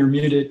talking, you're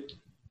muted.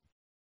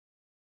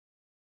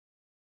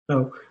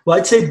 No. Well,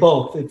 I'd say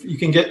both. If you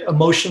can get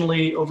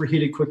emotionally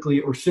overheated quickly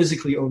or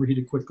physically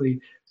overheated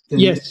quickly, then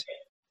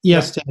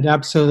Yes, Dad,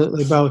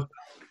 absolutely both.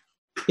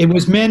 It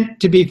was meant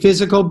to be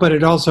physical, but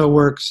it also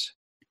works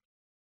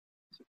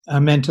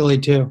mentally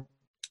too.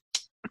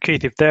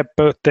 Keith, if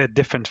they're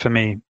different for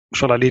me,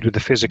 shall I lead with the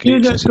physical?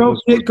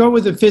 Go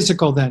with the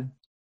physical then.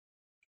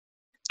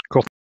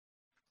 Cool.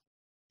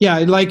 Yeah,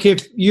 like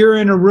if you're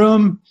in a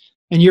room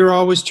and you're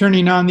always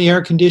turning on the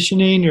air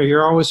conditioning or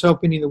you're always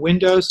opening the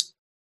windows,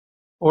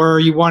 or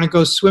you want to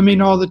go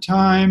swimming all the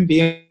time,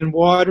 be in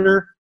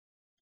water,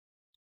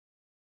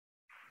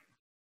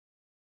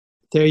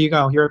 there you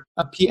go. You're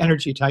a P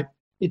energy type.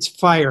 It's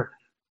fire.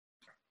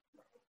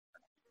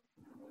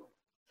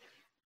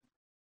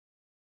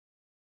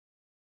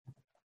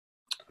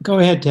 Go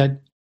ahead,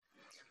 Ted.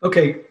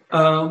 Okay.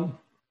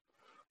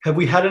 Have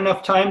we had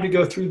enough time to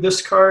go through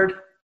this card?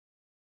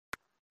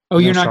 Oh,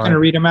 you're not going to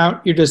read them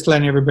out? You're just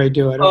letting everybody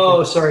do it. Okay.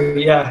 Oh,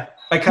 sorry. Yeah.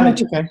 I kind of.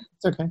 It's okay.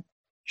 It's okay.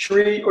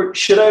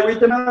 Should I read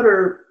them out,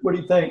 or what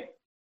do you think?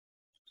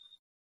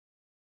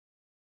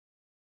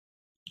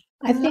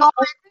 I think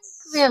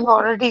we have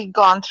already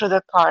gone through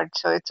the card,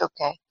 so it's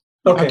okay.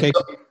 Okay.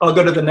 So I'll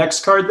go to the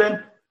next card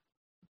then.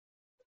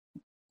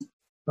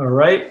 All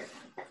right.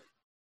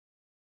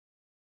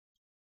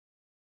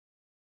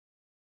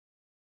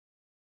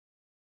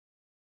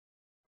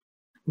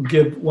 We'll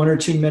give 1 or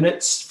 2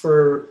 minutes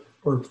or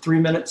 3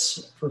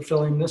 minutes for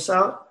filling this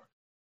out.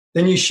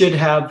 Then you should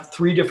have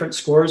 3 different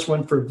scores,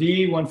 one for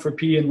V, one for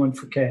P, and one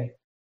for K.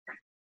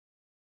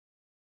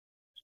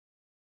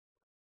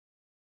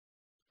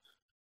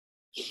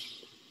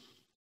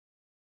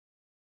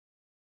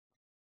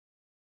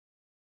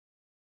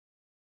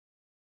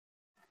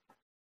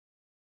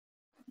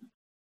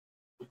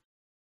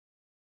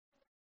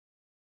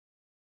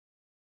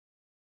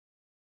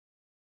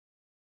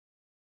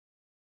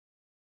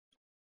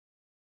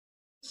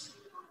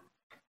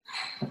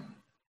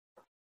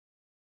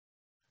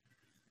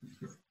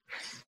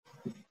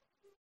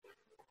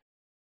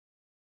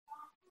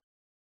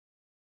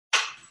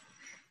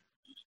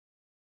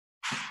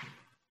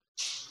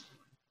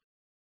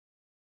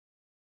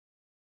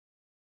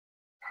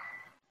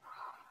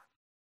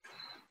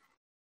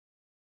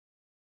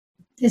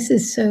 This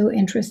is so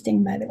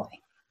interesting, by the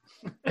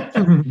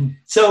way.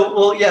 So,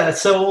 well, yeah.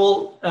 So,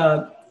 we'll.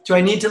 Do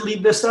I need to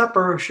leave this up,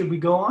 or should we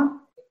go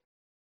on?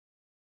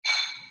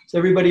 Is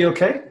everybody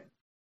okay?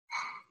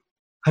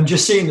 I'm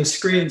just seeing the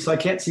screen, so I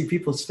can't see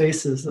people's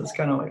faces. That's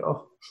kind of like,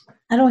 oh.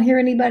 I don't hear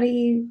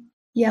anybody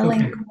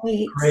yelling. Okay,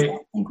 Wait, great. so I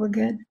think we're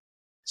good.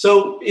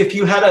 So, if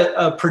you had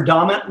a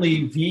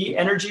predominantly V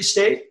energy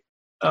state,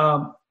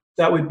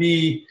 that would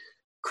be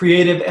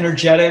creative,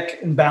 energetic,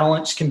 and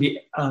balanced, can be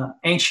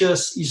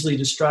anxious, easily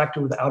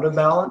distracted with out of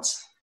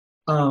balance.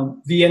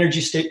 The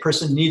energy state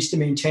person needs to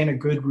maintain a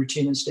good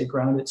routine and stay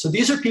grounded. So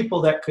these are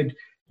people that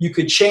you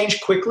could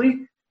change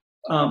quickly.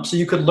 So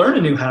you could learn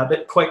a new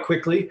habit quite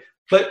quickly,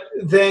 but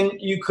then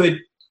you could,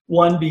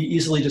 one, be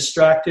easily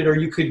distracted, or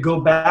you could go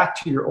back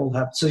to your old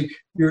habit. So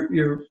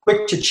you're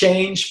quick to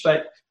change,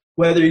 but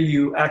whether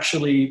you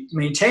actually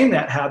maintain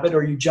that habit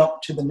or you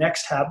jump to the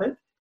next habit,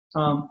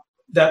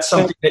 that's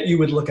something that you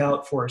would look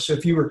out for. So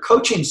if you were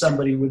coaching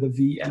somebody with a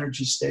V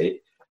energy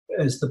state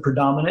as the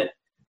predominant,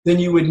 then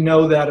you would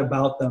know that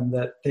about them,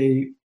 that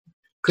they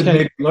could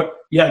maybe look.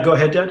 Yeah, go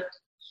ahead, Dad.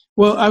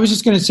 Well, I was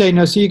just going to say,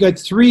 no, so you got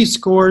 3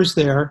 scores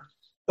there.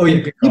 Oh,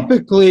 yeah.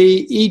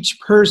 Typically, each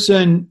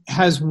person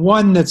has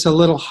one that's a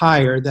little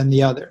higher than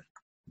the other.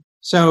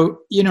 So,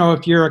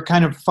 if you're a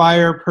kind of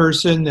fire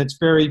person that's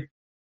very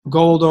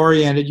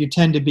gold-oriented, you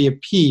tend to be a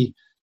P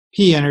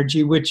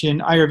energy, which in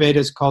Ayurveda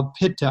is called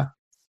Pitta.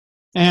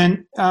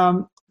 And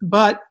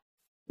but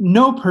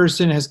no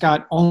person has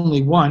got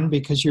only one,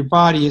 because your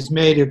body is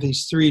made of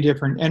these 3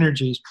 different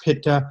energies: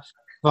 Pitta,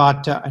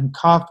 Vata, and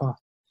Kapha.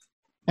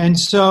 And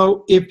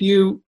so if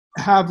you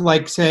have,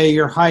 like, say,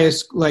 your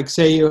highest, like,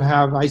 say you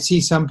have, I see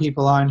some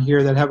people on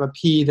here that have a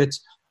P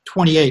that's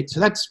 28. So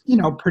that's,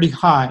 pretty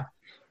high.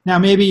 Now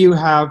maybe you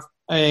have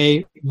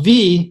a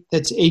V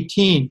that's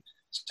 18.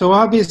 So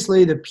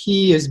obviously the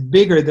P is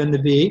bigger than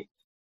the V,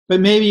 but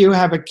maybe you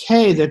have a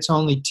K that's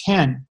only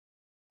 10.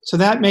 So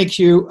that makes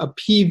you a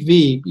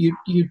PV.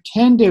 You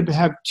tend to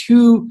have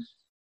 2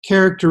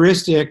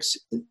 characteristics,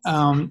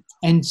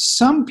 and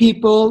some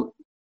people,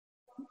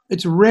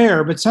 it's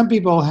rare, but some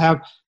people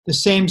have the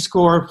same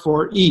score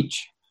for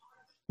each,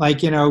 like,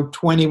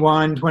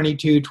 21,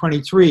 22,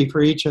 23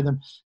 for each of them.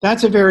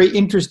 That's a very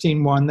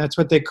interesting one. That's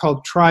what they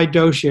call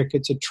tridoshic.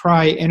 It's a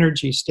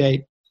tri-energy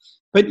state.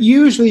 But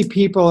usually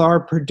people are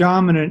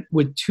predominant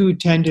with 2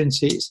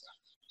 tendencies.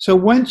 So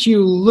once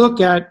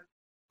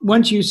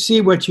you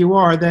see what you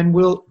are, then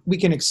we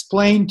can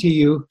explain to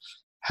you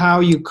how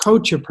you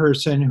coach a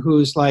person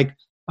who's like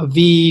a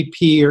V,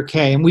 P, or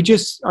K. And we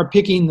just are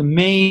picking the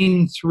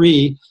main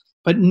three,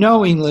 but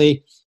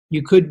knowingly,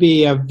 you could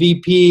be a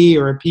VP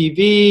or a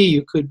PV,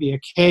 you could be a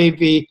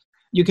KV,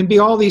 you can be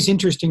all these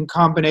interesting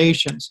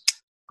combinations.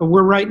 But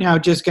we're right now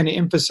just going to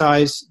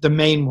emphasize the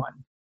main one.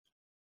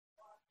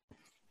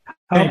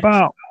 How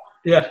about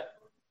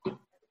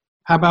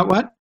How about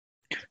what?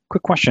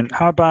 quick question?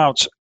 How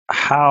about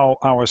how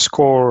our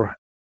score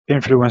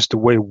influenced the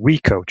way we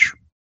coach?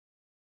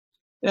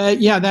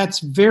 Yeah, that's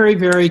very,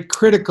 very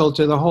critical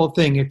to the whole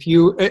thing. If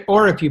you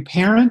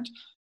parent,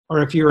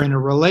 or if you're in a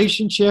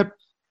relationship,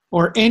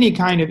 or any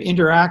kind of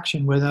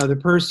interaction with another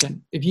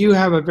person, if you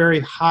have a very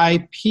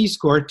high P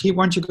score, T,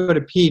 why don't you go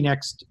to P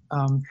next?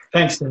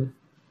 Thanks, Dave.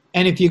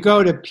 And if you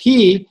go to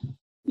P,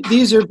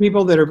 these are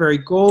people that are very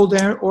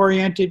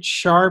goal-oriented,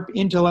 sharp,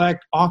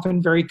 intellect,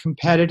 often very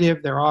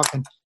competitive. They're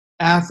often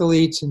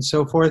athletes and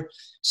so forth.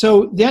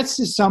 So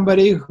that's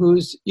somebody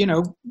who's,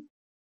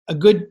 a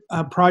good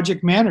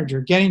project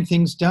manager, getting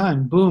things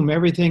done. Boom,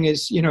 everything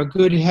is,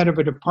 good head of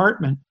a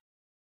department.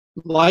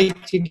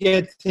 Like to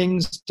get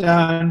things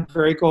done,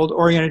 very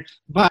goal-oriented.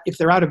 But if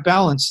they're out of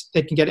balance,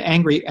 they can get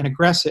angry and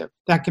aggressive.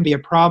 That can be a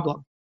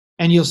problem.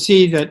 And you'll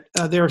see that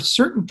there are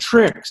certain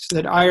tricks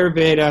that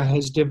Ayurveda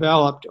has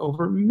developed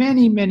over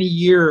many, many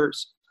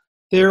years.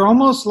 They're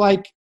almost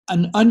like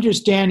an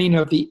understanding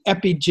of the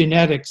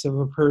epigenetics of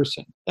a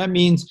person. That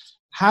means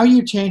how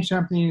you change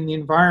something in the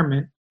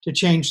environment to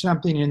change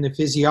something in the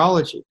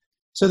physiology.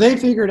 So they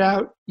figured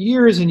out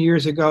years and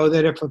years ago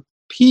that if a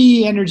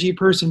P energy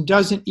person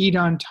doesn't eat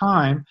on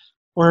time,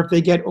 or if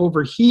they get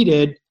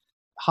overheated,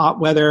 hot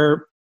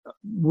weather,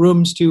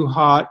 room's too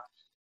hot,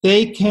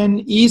 they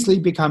can easily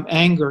become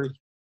angry,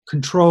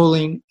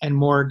 controlling, and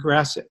more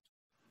aggressive.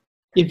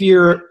 If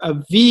you're a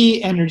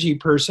V energy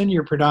person,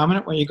 you're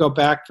predominant. When you go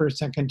back for a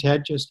second,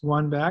 Ted, just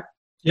one back.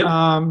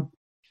 Yep.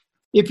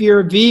 If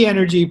you're a V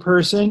energy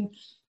person,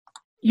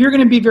 you're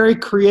going to be very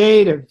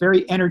creative,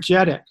 very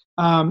energetic.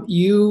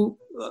 You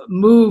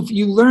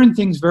learn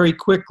things very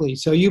quickly.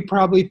 So you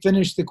probably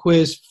finish the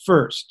quiz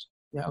first.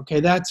 Yeah, okay,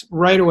 that's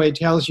right away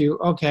tells you,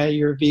 okay,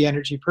 you're a V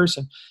energy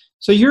person.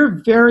 So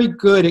you're very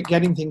good at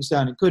getting things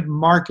done, a good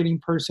marketing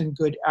person,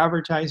 good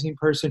advertising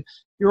person.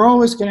 You're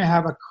always going to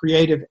have a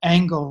creative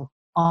angle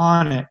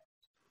on it.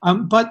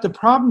 But the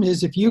problem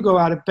is if you go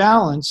out of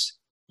balance,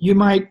 you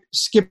might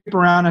skip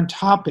around on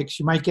topics.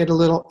 You might get a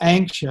little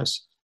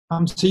anxious.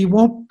 So you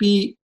won't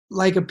be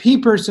like a P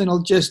person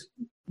will just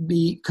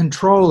be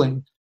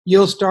controlling.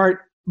 You'll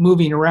start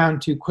moving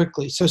around too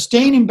quickly. So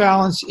staying in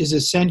balance is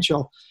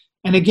essential.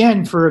 And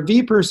again, for a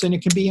V person,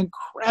 it can be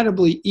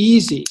incredibly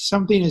easy.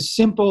 Something as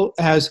simple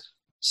as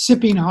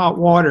sipping hot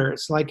water.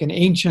 It's like an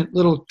ancient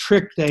little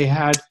trick they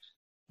had,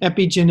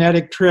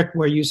 epigenetic trick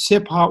where you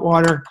sip hot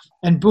water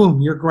and boom,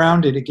 you're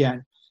grounded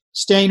again.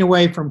 Staying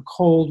away from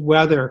cold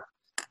weather.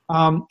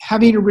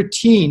 Having a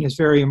routine is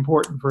very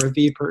important for a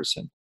V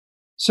person.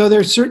 So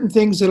there's certain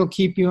things that'll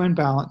keep you in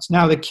balance.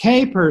 Now the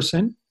K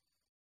person,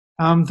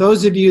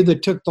 those of you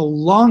that took the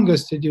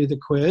longest to do the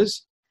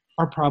quiz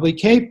are probably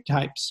K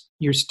types.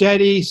 You're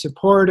steady,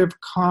 supportive,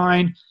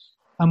 kind.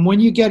 When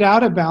you get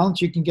out of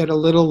balance, you can get a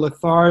little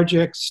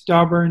lethargic,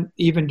 stubborn,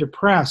 even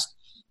depressed.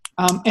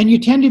 And you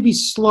tend to be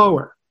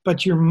slower,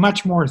 but you're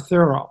much more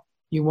thorough.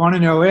 You want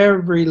to know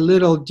every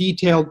little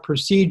detailed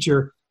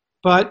procedure,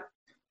 but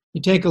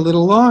you take a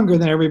little longer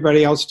than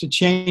everybody else to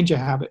change a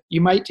habit.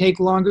 You might take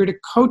longer to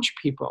coach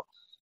people.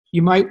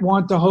 You might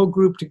want the whole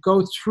group to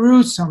go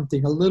through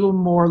something a little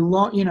more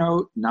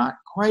long, not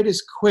quite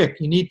as quick.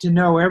 You need to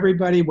know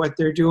everybody, what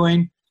they're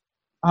doing.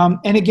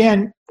 And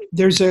again,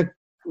 there's a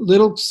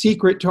little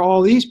secret to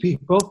all these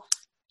people.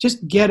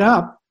 Just get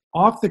up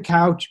off the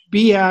couch,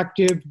 be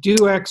active,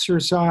 do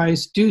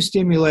exercise, do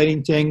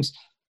stimulating things,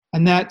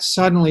 and that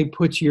suddenly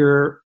puts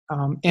your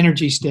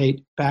energy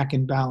state back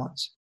in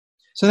balance.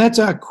 So that's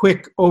a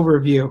quick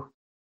overview.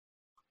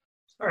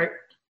 All right.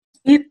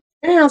 Can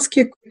I ask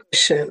you a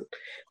question?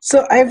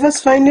 So I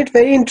was find it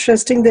very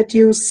interesting that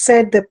you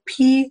said the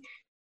P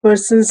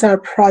persons are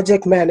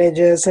project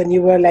managers, and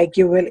you were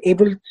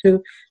able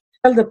to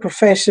tell the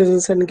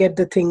professions and get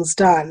the things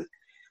done.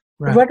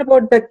 Right. What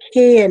about the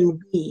K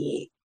and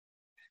B?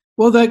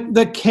 Well,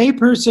 the K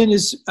person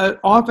is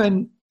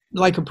often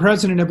like a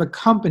president of a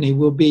company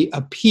will be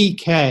a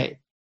PK,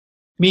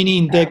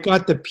 meaning they've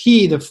got the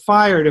P, the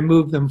fire, to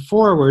move them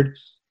forward,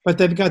 but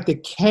they've got the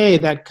K,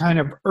 that kind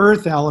of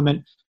earth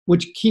element,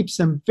 which keeps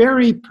them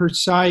very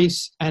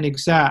precise and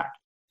exact.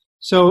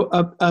 So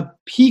a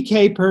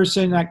PK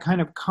person, that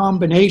kind of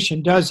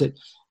combination does it.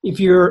 If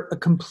you're a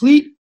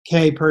complete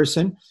K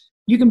person,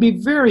 you can be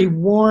very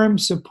warm,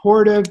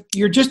 supportive.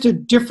 You're just a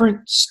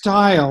different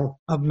style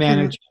of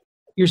management.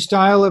 Mm-hmm. Your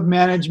style of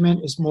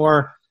management is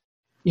more,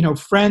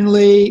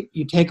 friendly.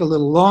 You take a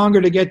little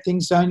longer to get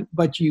things done,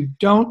 but you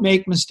don't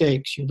make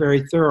mistakes. You're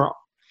very thorough.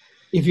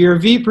 If you're a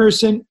V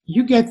person,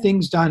 you get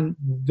things done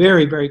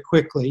very, very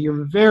quickly.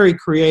 You're very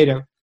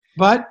creative,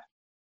 but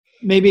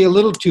maybe a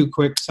little too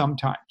quick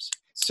sometimes.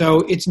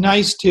 So it's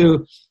nice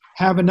to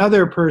have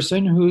another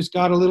person who's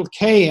got a little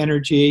K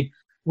energy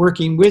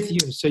working with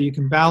you so you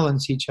can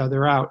balance each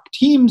other out.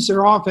 Teams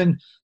are often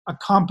a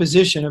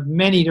composition of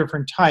many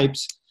different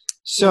types,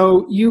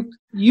 so you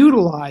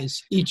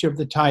utilize each of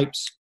the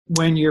types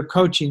when you're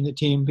coaching the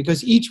team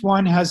because each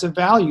one has a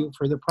value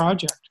for the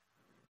project.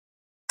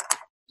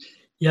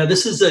 Yeah,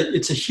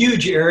 it's a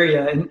huge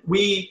area, and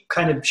we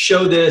kind of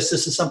show this.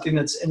 This is something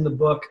that's in the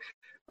book,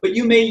 but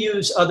you may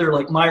use other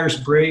like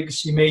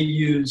Myers-Briggs. You may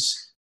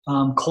use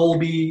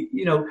Colby.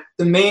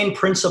 The main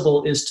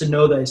principle is to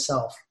know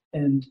thyself,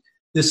 and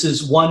this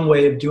is one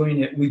way of doing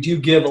it. We do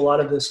give a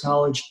lot of this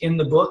knowledge in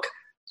the book,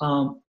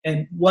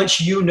 and once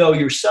you know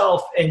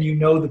yourself and you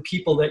know the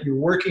people that you're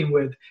working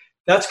with,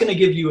 that's going to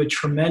give you a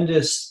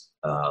tremendous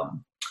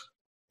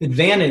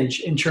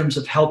advantage in terms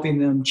of helping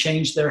them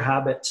change their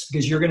habits,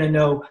 because you're going to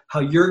know how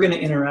you're going to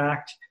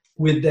interact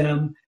with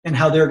them and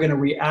how they're going to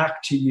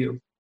react to you.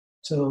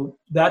 So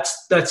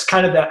that's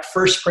kind of that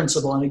first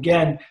principle. And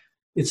again,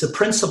 it's a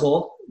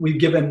principle. We've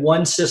given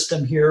one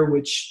system here,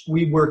 which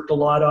we worked a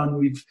lot on.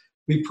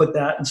 We put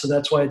that, and so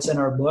that's why it's in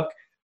our book.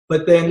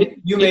 But then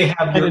you may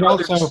have your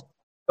others. It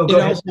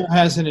also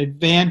has an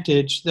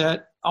advantage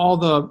that all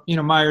the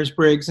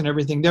Myers-Briggs and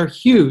everything, they're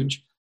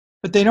huge,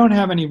 but they don't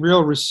have any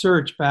real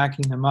research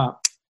backing them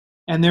up.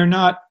 And they're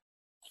not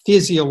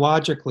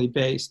physiologically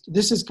based.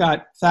 This has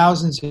got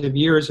thousands of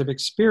years of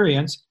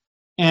experience.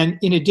 And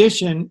in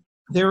addition,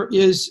 there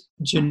is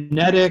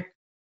genetic,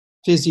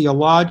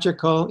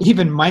 physiological,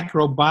 even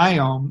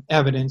microbiome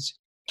evidence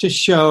to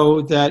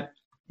show that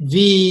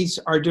V's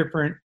are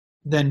different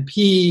than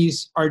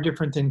P's, are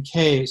different than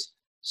K's.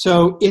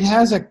 So it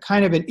has a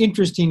kind of an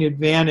interesting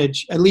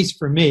advantage, at least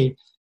for me,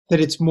 that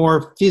it's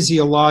more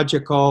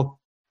physiological.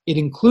 It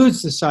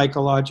includes the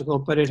psychological,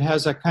 but it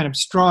has a kind of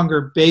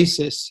stronger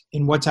basis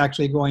in what's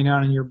actually going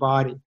on in your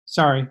body.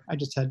 Sorry, I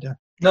just had to.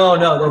 No,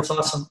 that's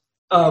awesome.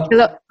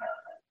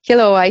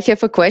 Hello, I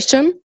have a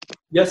question.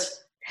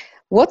 Yes.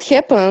 What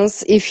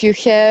happens if you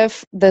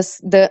have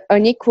the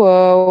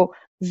unequal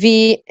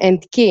V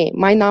and K?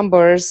 My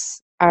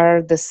numbers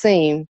are the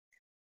same.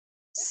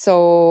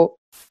 So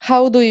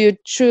how do you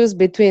choose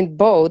between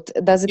both?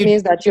 Does it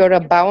mean that you're a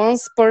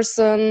balanced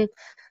person?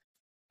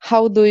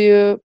 How do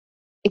you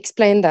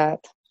explain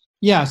that?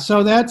 Yeah,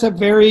 so that's a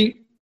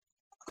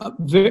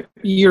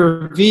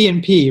your V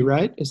and P,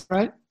 right? Is that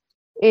right?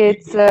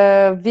 It's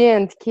V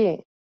and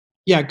K.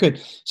 Yeah,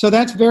 good. So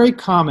that's very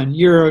common.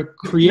 You're a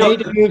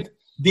creative.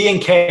 V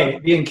and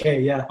K,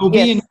 yeah. Oh,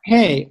 yes. V and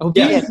K. Oh,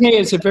 V and K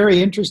is a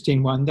very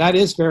interesting one. That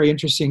is very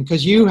interesting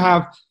because you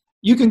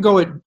can go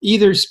at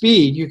either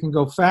speed. You can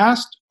go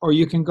fast or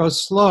you can go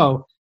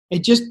slow.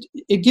 It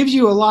gives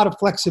you a lot of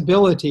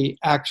flexibility,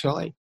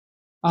 actually.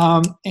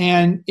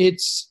 And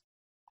it's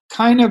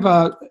kind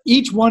of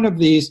each one of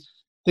these,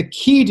 the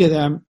key to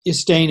them is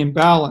staying in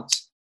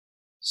balance.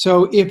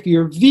 So if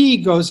your V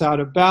goes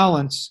out of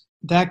balance,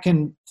 that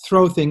can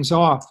throw things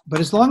off. But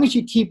as long as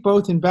you keep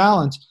both in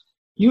balance,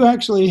 you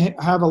actually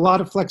have a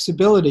lot of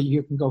flexibility.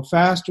 You can go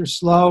fast or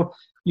slow.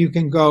 You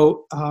can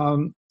go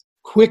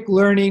quick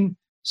learning,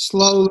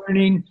 slow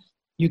learning.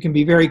 You can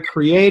be very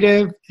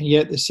creative, and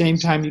yet at the same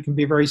time, you can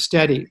be very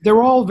steady.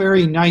 They're all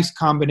very nice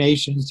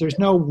combinations. There's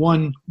no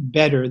one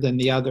better than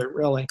the other,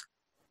 really.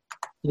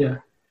 Yeah.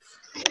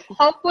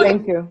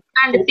 Thank you.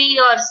 And P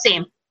are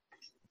same.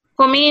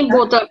 For me,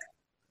 both are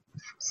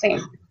same.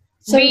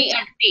 So, V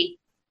and P.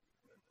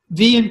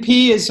 V and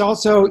P is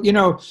also,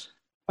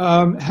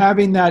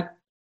 having that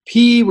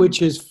P,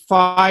 which is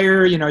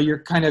fire,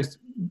 you're kind of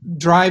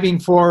driving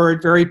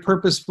forward, very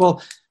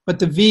purposeful. But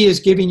the V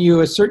is giving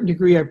you a certain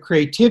degree of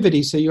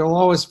creativity, so you'll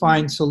always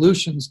find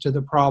solutions to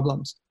the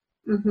problems.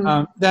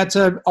 Mm-hmm. That's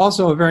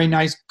also a very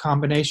nice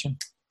combination.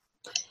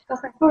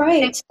 Okay. All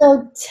right.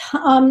 So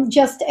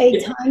just a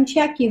time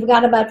check. You've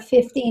got about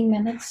 15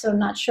 minutes, so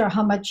not sure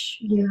how much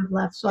you have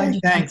left. So I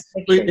just Thanks.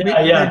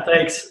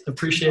 Thanks.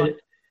 Appreciate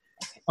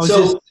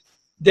it.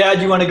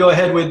 Dad, you want to go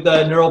ahead with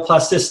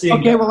neuroplasticity?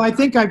 Okay. Well, I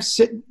think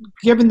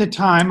given the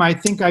time, I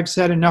think I've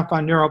said enough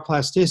on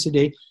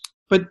neuroplasticity.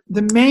 But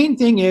the main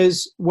thing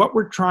is what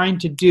we're trying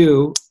to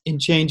do in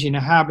changing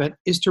a habit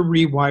is to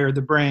rewire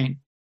the brain.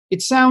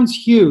 It sounds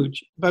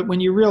huge, but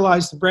when you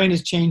realize the brain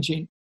is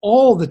changing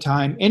all the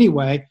time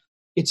anyway,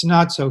 it's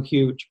not so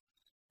huge.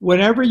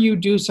 Whenever you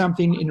do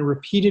something in a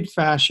repeated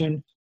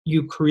fashion,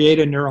 you create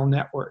a neural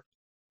network.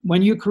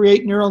 When you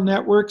create neural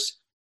networks,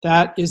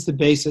 that is the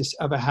basis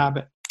of a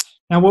habit.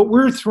 Now, what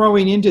we're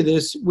throwing into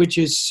this, which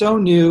is so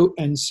new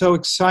and so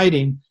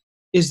exciting,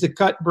 is the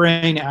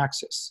gut-brain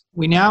axis.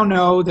 We now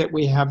know that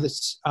we have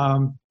this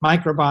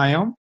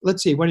microbiome.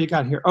 Let's see, what do you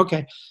got here?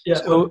 Okay. Yeah.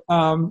 So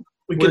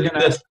we can do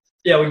this.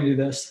 Yeah, we can do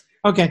this.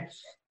 Okay.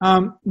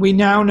 We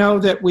now know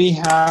that we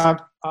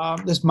have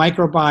this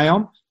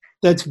microbiome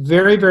that's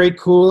very, very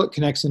cool. It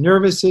connects the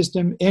nervous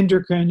system,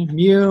 endocrine,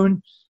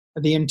 immune.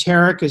 The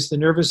enteric is the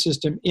nervous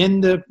system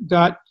in the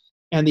gut,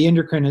 and the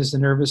endocrine is the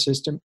nervous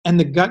system, and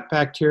the gut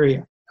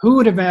bacteria. Who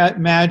would have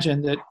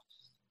imagined that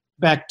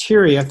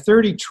bacteria,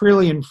 30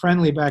 trillion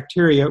friendly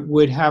bacteria,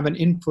 would have an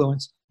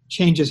influence?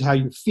 Changes how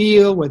you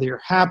feel, whether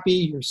you're happy,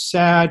 you're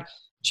sad,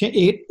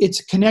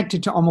 It's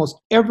connected to almost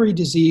every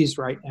disease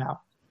right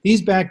now.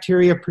 These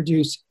bacteria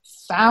produce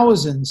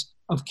thousands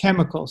of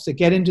chemicals that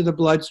get into the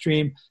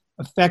bloodstream,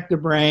 affect the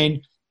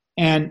brain,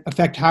 and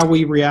affect how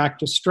we react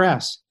to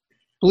stress.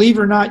 Believe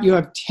it or not, you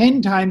have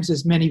 10 times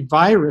as many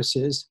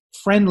viruses,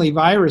 friendly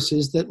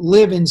viruses, that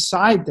live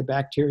inside the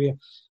bacteria.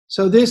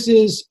 So this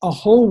is a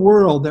whole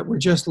world that we're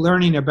just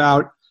learning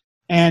about,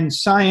 and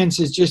science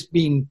is just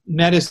being,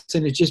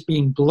 medicine is just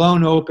being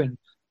blown open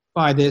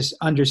by this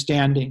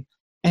understanding.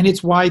 And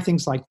it's why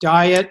things like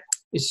diet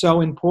is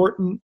so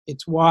important.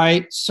 It's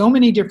why so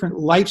many different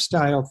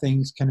lifestyle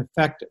things can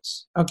affect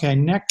us. Okay,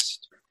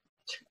 next.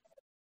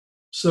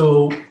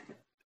 So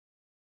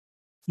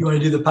you want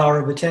to do the power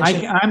of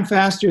attention? I'm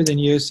faster than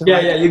you, so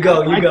yeah, you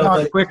go. I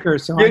talk quicker.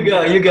 So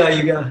you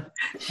go.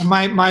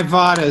 My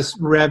Vada's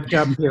revved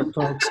up here,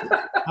 folks.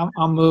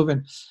 I'm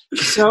moving.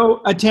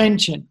 So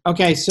attention.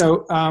 Okay,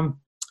 so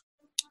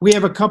we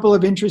have a couple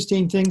of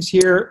interesting things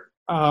here.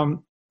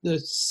 The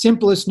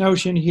simplest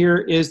notion here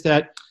is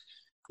that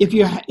if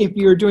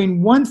you're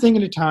doing one thing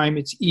at a time,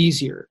 it's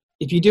easier.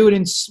 If you do it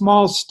in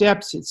small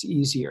steps, it's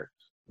easier.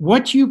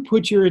 What you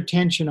put your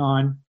attention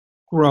on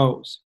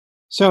grows.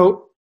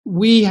 So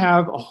we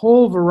have a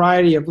whole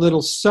variety of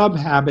little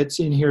sub-habits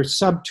in here,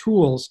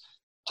 sub-tools,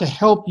 to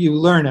help you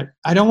learn it.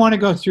 I don't want to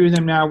go through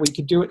them now. We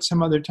could do it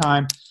some other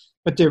time,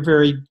 but they're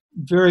very,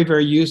 very,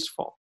 very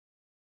useful.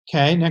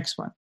 Okay, next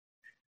one.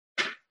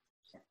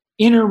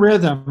 Inner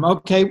rhythm.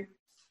 Okay,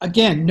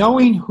 again,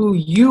 knowing who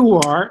you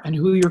are and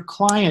who your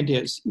client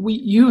is.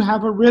 You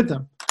have a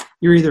rhythm.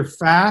 You're either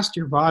fast,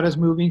 your body's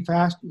moving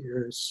fast,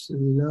 you're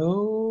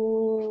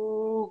slow,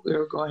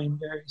 you're going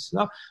very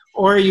slow,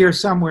 or you're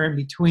somewhere in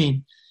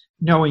between.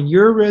 Knowing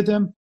your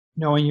rhythm,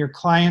 knowing your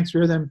client's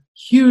rhythm,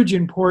 huge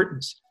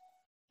importance.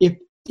 If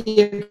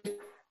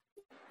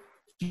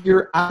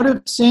you're out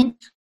of sync,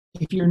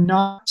 if you're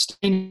not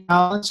staying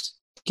balanced,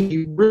 it can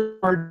be really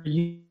hard to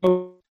you,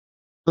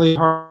 really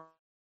hard.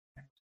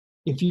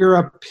 If you're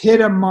a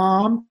pitta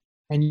mom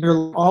and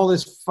all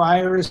this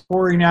fire is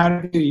pouring out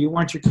of you, you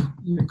want your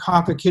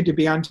CONFA kid to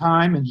be on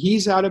time, and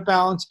he's out of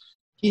balance,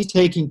 he's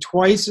taking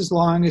twice as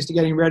long as to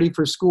getting ready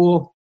for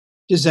school,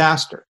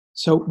 disaster.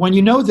 So when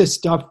you know this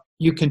stuff,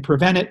 you can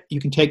prevent it. You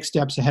can take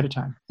steps ahead of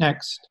time.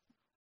 Next.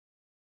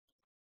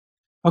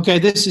 Okay,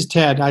 this is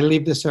Ted. I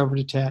leave this over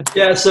to Ted.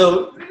 Yeah,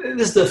 so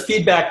this is the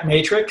feedback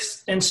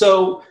matrix. And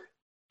so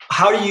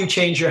how do you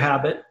change your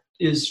habit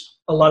is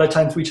a lot of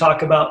times we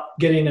talk about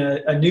getting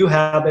a new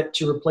habit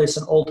to replace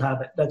an old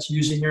habit. That's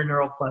using your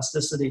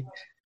neuroplasticity,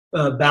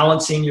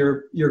 balancing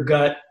your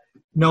gut,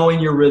 knowing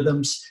your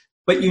rhythms.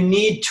 But you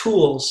need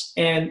tools,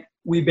 and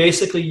we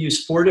basically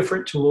use 4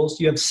 different tools.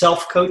 You have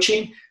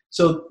self-coaching.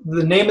 So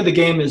the name of the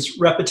game is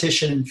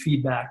repetition and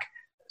feedback.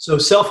 So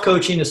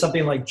self-coaching is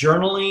something like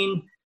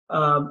journaling.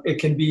 It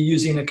can be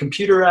using a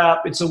computer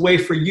app. It's a way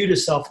for you to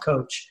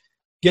self-coach.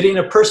 Getting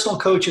a personal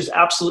coach is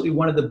absolutely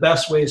one of the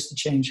best ways to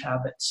change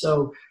habits.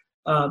 So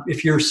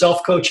if you're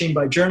self-coaching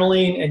by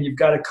journaling and you've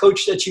got a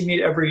coach that you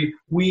meet every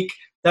week,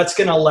 that's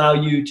going to allow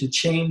you to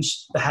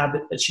change the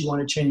habit that you want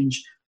to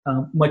change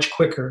much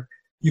quicker.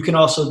 You can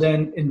also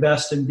then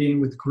invest in being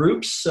with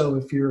groups. So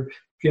if you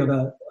have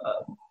a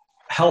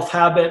health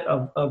habit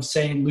of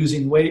saying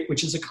losing weight,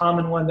 which is a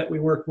common one that we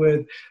work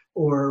with,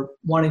 or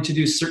wanting to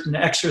do certain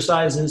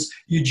exercises,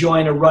 you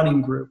join a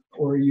running group,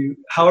 or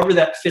however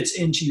that fits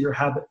into your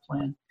habit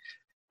plan.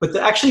 But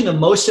actually the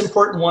most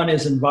important one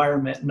is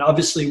environment. And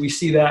obviously we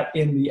see that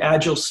in the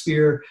Agile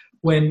sphere.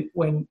 When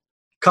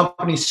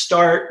companies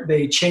start,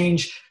 they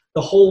change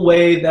the whole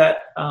way that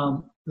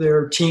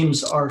their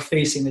teams are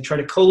facing. They try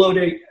to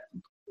co-locate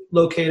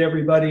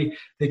everybody.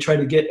 They try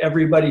to get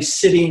everybody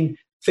sitting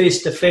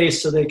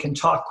face-to-face so they can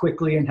talk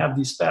quickly and have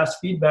these fast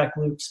feedback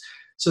loops.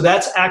 So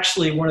that's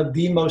actually one of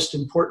the most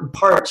important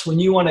parts. When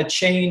you want to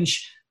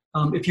change,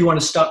 if you want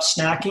to stop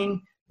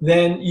snacking,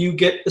 then you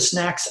get the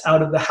snacks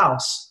out of the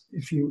house.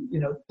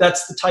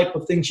 That's the type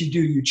of things you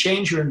do. You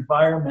change your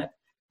environment.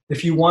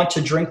 If you want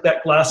to drink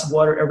that glass of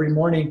water every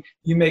morning,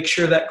 you make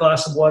sure that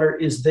glass of water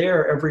is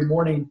there every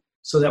morning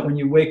so that when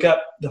you wake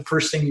up, the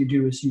first thing you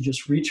do is you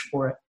just reach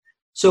for it.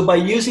 So by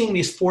using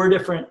these 4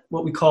 different,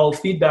 what we call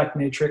feedback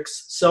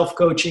matrix,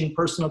 self-coaching,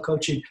 personal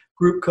coaching,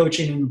 group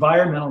coaching,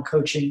 environmental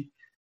coaching,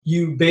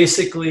 you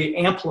basically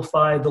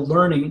amplify the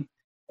learning,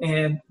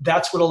 and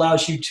that's what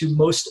allows you to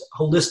most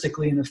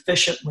holistically and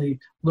efficiently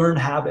learn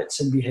habits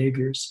and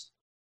behaviors.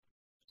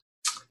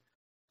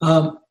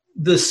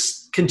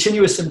 This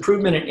continuous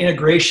improvement and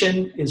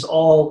integration is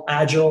all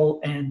Agile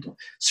and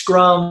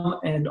Scrum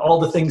and all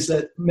the things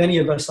that many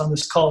of us on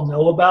this call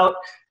know about.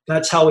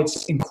 That's how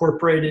it's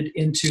incorporated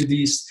into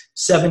these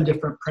 7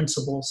 different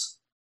principles.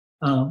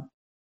 And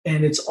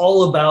it's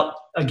all about,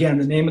 again,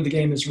 the name of the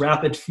game is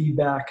rapid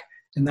feedback,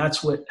 and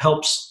that's what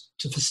helps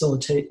to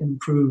facilitate and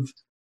improve.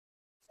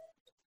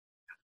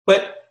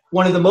 But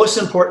one of the most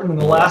important and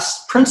the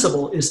last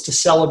principle is to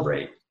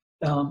celebrate.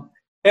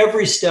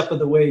 Every step of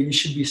the way you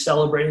should be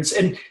celebrating.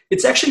 And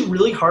it's actually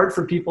really hard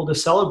for people to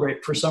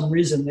celebrate for some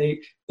reason.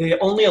 They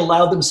only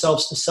allow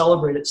themselves to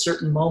celebrate at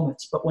certain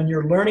moments. But when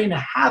you're learning a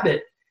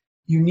habit,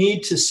 you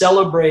need to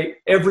celebrate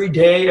every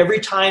day, every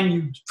time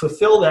you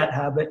fulfill that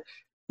habit,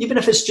 even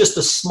if it's just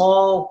a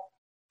small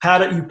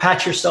pat, you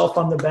pat yourself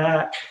on the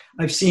back.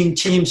 I've seen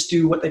teams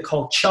do what they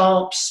call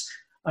chomps.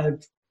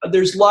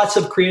 There's lots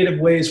of creative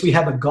ways. We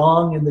have a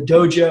gong in the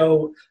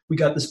dojo. We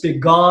got this big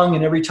gong,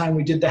 and every time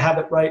we did the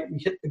habit right, we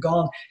hit the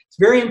gong. It's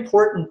very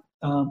important.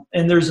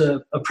 And there's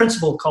a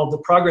principle called the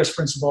progress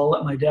principle. I'll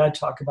let my dad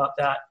talk about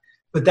that.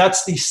 But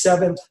that's the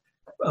 7th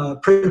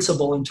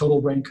principle in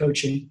total brain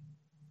coaching.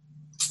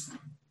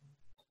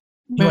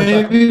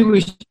 Maybe we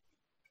should,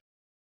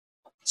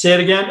 say it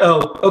again.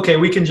 Oh, okay.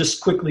 We can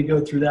just quickly go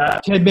through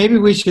that. Ted, maybe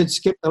we should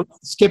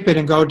skip it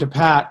and go to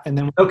Pat, and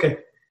then. Okay.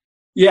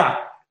 Yeah.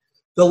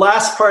 The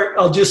last part,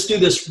 I'll just do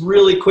this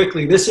really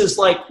quickly. This is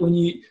like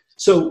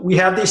so we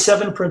have these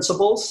 7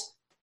 principles,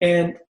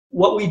 and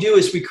what we do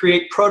is we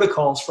create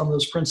protocols from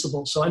those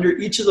principles. So under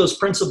each of those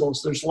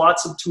principles, there's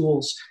lots of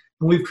tools,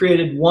 and we've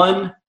created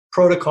one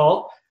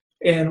protocol,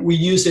 and we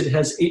use it. It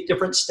has 8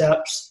 different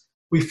steps.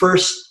 We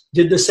first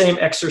did the same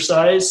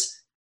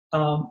exercise,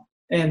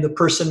 and the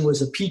person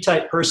was a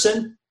P-type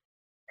person.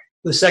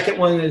 The second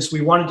one is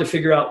we wanted to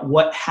figure out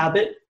what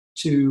habit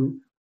to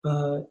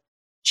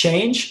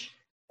change.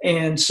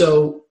 And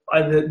so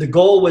the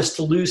goal was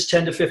to lose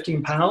 10 to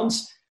 15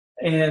 pounds.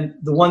 And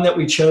the one that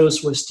we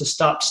chose was to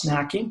stop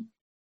snacking.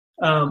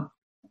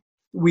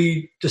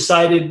 We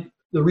decided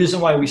the reason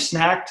why we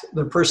snacked,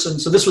 the person,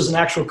 so this was an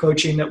actual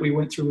coaching that we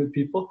went through with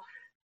people,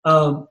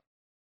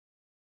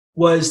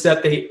 was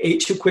that they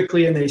ate too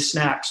quickly and they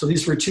snacked. So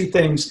these were 2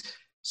 things.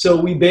 So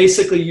we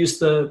basically used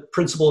the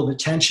principle of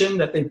attention,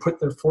 that they put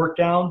their fork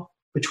down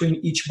between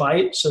each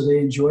bite so they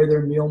enjoy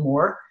their meal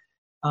more.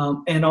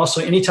 And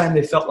also anytime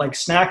they felt like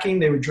snacking,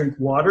 they would drink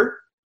water.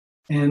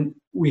 And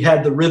we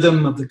had the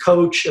rhythm of the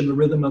coach and the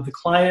rhythm of the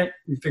client.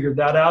 We figured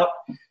that out.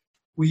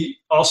 We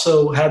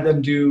also had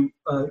them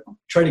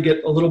try to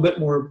get a little bit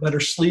more better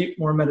sleep,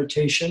 more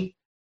meditation,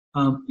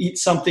 eat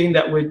something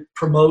that would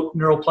promote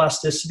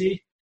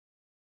neuroplasticity.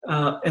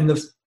 And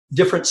the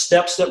different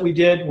steps that we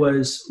did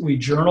was we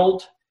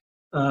journaled.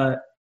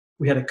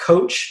 We had a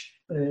coach.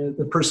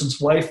 The person's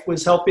wife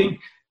was helping.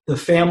 The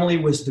family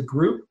was the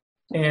group,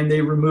 and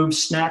they removed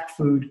snack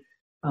food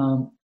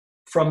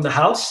from the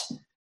house.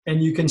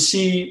 And you can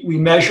see we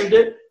measured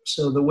it,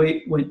 so the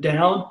weight went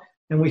down.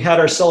 And we had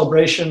our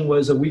celebration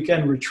was a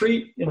weekend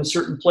retreat in a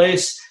certain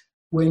place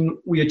when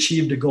we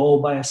achieved a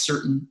goal by a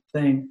certain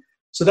thing.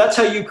 So that's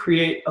how you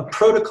create a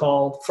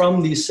protocol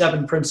from these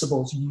 7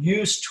 principles. You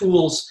use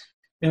tools,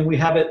 and we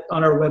have it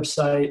on our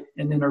website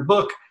and in our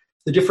book,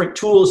 the different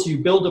tools, you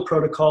build a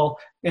protocol,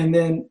 and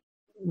then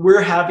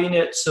we're having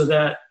it so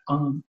that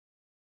on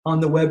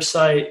the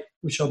website,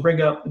 which I'll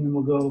bring up, and then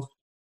we'll go,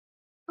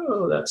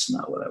 oh, that's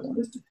not what I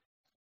wanted.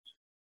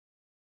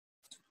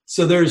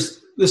 So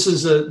this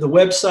is the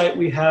website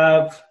we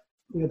have.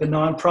 We have a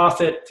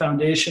nonprofit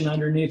foundation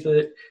underneath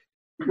it.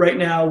 Right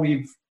now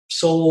we've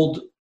sold,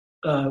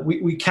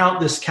 we count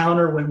this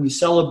counter when we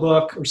sell a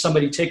book or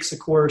somebody takes a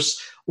course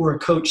or a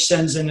coach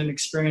sends in an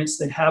experience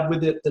they have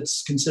with it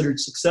that's considered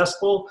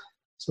successful.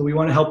 So we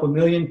want to help 1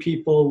 million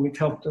people. We've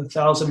helped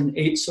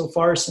 1,008 so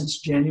far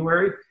since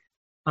January.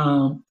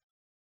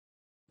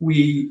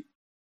 We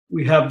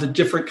have the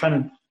different kind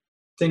of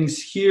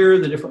things here,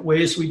 the different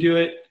ways we do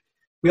it.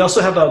 We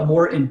also have a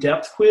more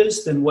in-depth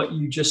quiz than what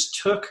you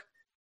just took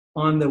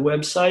on the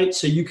website.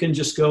 So you can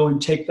just go and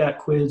take that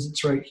quiz.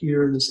 It's right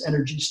here, this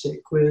energy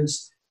state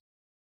quiz.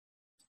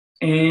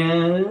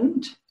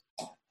 And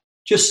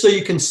just so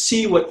you can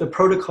see what the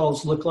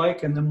protocols look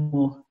like, and then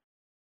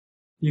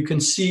you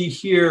can see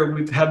here,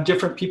 we have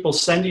different people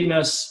sending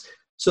us,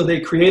 so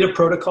they create a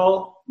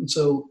protocol. And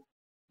so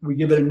we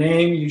give it a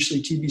name,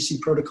 usually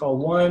TBC Protocol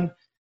 1.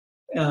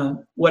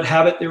 What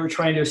habit they were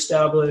trying to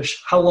establish,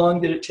 how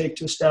long did it take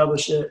to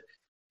establish it,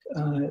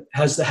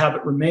 has the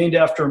habit remained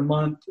after a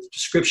month,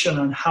 description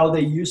on how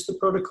they used the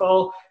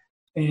protocol,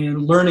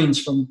 and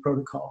learnings from the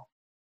protocol.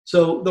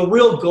 So the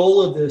real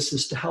goal of this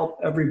is to help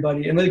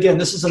everybody. And again,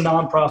 this is a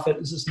nonprofit.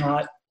 This is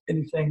not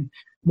anything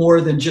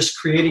more than just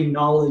creating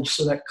knowledge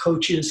so that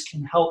coaches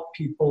can help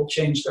people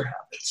change their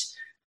habits.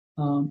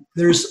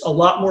 There's a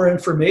lot more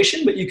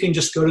information, but you can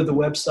just go to the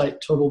website,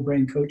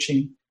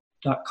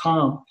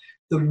 totalbraincoaching.com.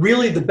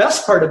 The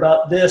best part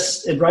about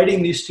this and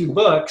writing these 2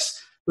 books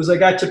was I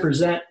got to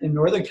present in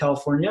Northern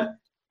California,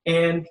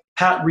 and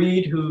Pat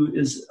Reed, who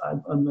is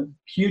I'm a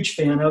huge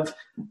fan of,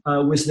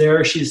 was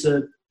there. She's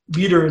a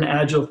leader in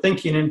agile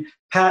thinking. And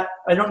Pat,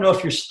 I don't know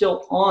if you're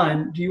still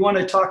on. Do you want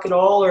to talk at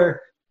all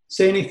or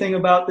say anything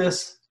about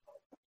this?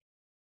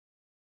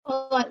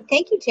 Well,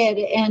 thank you, Ted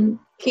and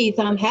Keith.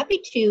 I'm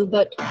happy to,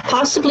 but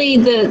possibly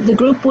the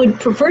group would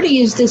prefer to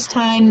use this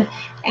time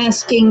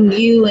asking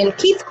you and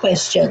Keith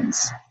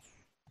questions.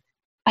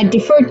 I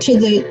defer to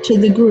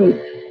the group.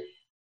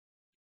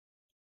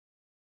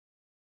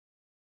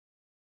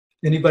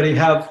 Anybody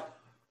have,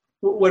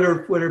 what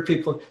are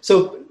people?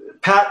 So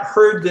Pat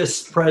heard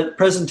this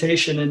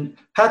presentation, and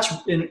Pat's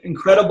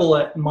incredible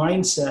at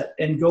mindset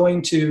and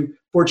going to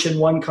Fortune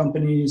 1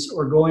 companies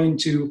or going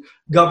to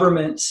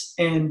governments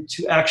and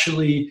to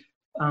actually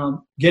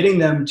getting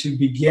them to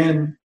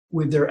begin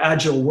with their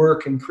agile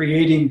work and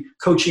creating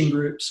coaching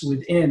groups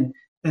within.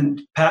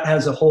 And Pat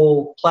has a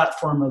whole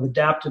platform of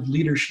adaptive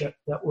leadership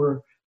that we're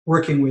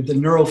working with, the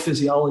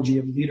neurophysiology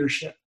of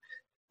leadership.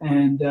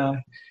 And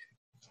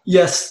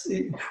yes,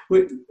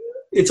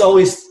 it's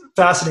always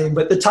fascinating,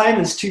 but the time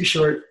is too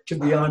short, to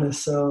be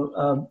honest.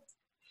 So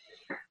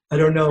I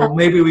don't know,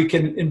 maybe we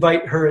can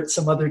invite her at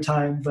some other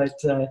time. But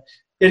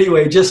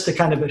anyway, just to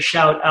kind of a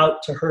shout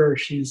out to her,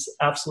 she's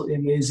absolutely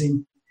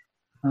amazing.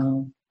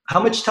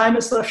 How much time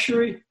is left,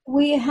 Shuri?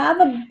 We have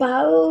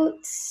about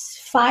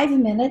 5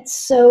 minutes.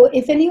 So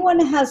if anyone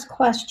has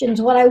questions,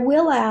 what I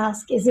will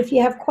ask is if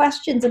you have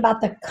questions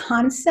about the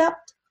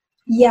concept,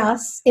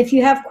 yes. If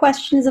you have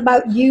questions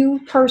about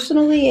you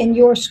personally and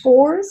your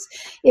scores,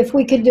 if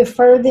we could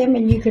defer them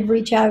and you could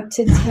reach out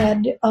to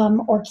Ted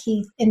or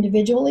Keith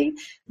individually,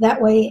 that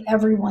way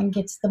everyone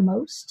gets the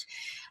most.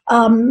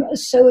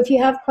 So if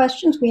you have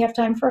questions, we have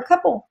time for a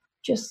couple.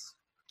 Just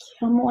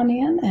come on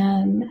in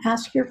and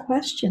ask your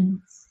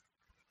questions.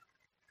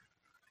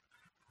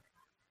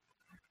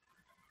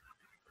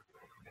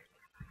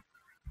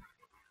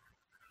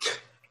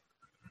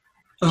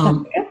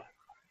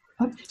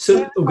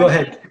 So go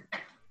ahead.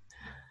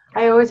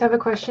 I always have a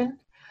question.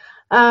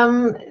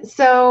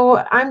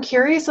 So I'm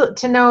curious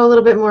to know a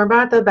little bit more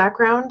about the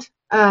background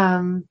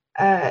and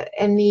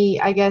the,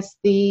 I guess,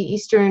 the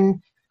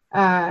Eastern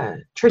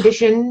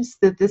traditions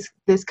that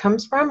this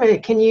comes from.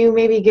 Can you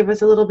maybe give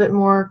us a little bit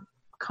more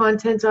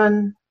content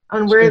on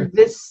where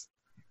this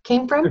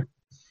came from?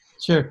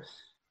 Sure.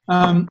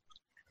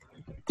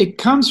 It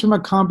comes from a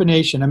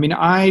combination. I mean,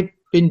 I've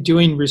been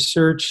doing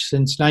research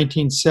since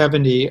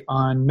 1970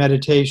 on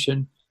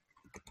meditation,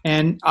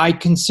 and I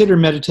consider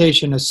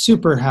meditation a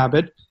super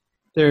habit.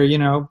 There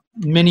are,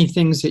 many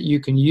things that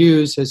you can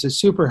use as a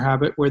super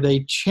habit where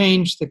they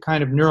change the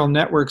kind of neural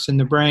networks in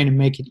the brain and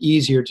make it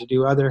easier to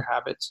do other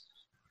habits.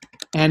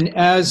 And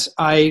as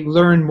I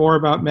learned more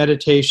about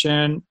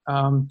meditation,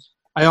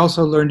 I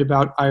also learned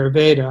about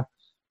Ayurveda,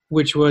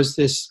 which was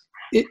this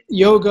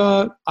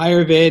yoga,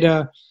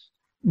 Ayurveda,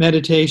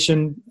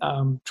 meditation,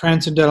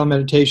 transcendental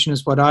meditation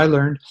is what I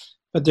learned,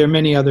 but there are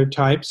many other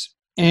types.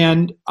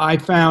 And I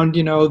found,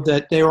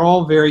 that they're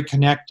all very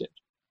connected.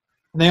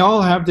 And they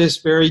all have this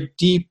very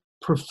deep,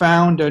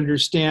 profound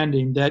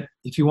understanding that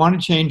if you want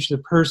to change the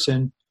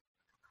person,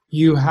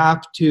 you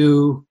have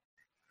to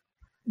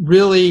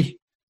really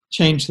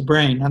change the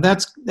brain. Now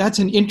that's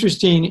an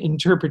interesting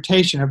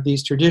interpretation of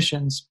these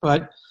traditions,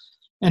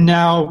 and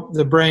now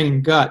the brain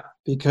and gut,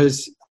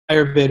 because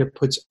Ayurveda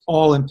puts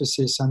all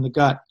emphasis on the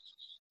gut.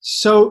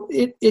 So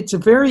it's a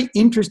very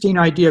interesting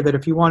idea that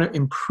if you want to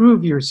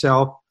improve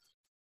yourself,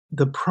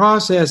 the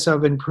process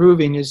of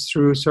improving is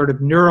through sort of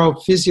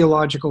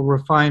neurophysiological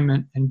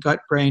refinement and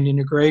gut-brain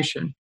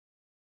integration.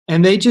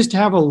 And they just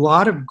have a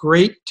lot of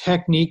great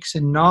techniques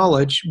and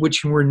knowledge,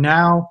 which we're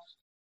now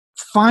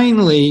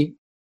finally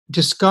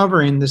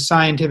discovering the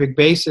scientific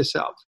basis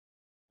of.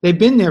 They've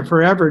been there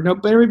forever,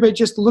 but everybody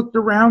just looked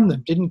around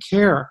them, didn't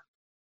care.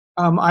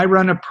 I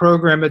run a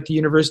program at the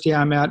university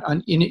I'm at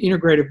in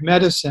integrative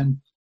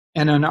medicine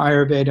and on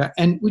Ayurveda,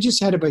 and we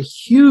just had a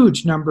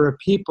huge number of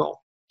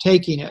people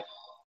taking it.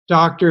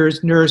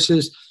 Doctors,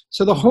 nurses.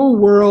 So the whole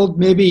world,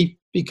 maybe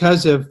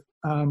because of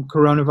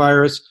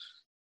coronavirus,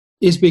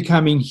 is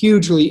becoming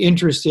hugely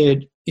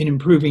interested in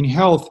improving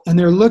health. And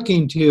they're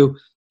looking to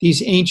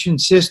these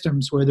ancient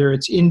systems, whether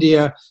it's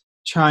India,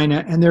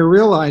 China, and they're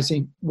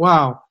realizing,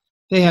 wow,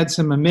 they had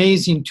some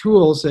amazing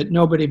tools that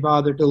nobody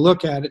bothered to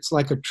look at. It's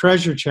like a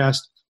treasure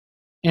chest.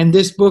 And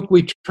this book,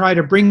 we try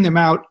to bring them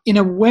out in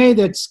a way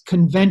that's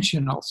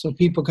conventional so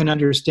people can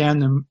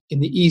understand them in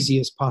the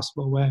easiest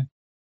possible way.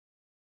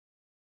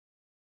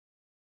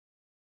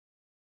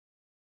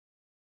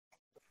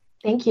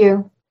 Thank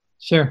you.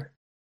 Sure.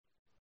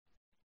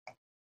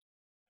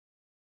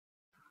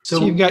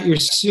 So you've got your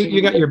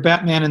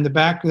Batman in the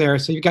back there.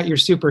 So you've got your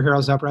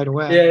superheroes up right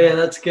away. Yeah,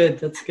 that's good.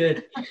 That's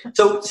good.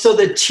 So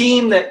the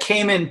team that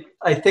came in,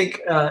 I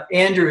think,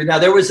 Andrew. Now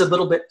there was a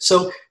little bit.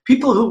 So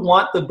people who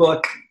want the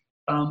book,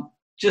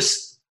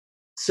 just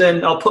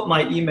send. I'll put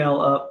my email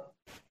up.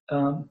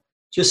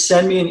 Just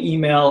send me an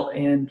email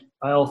and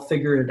I'll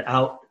figure it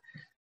out.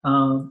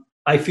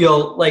 I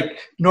feel like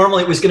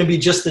normally it was going to be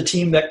just the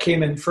team that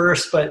came in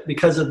first, but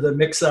because of the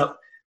mix-up,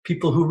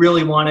 people who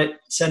really want it,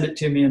 send it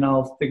to me and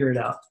I'll figure it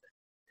out.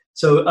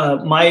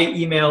 So my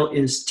email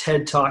is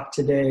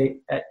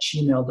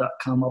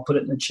tedtalktoday@gmail.com. I'll put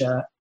it in the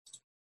chat.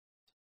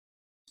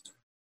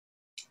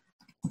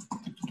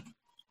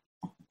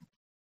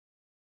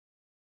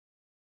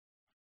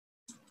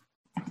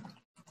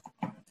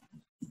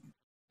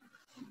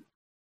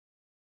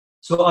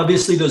 So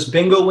obviously those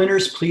bingo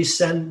winners, please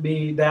send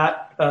me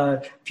that.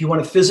 If you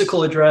want a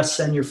physical address,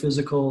 send your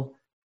physical.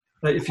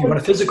 If you want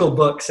a physical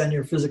book, send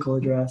your physical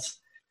address.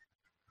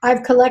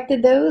 I've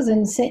collected those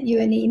and sent you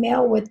an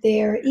email with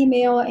their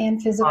email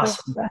and physical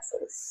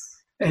addresses.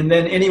 And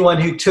then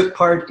anyone who took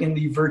part in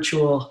the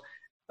virtual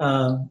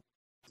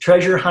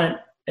treasure hunt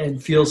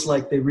and feels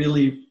like they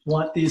really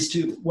want these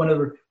two, one of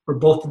the for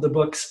both of the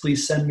books,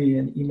 please send me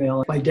an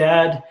email. My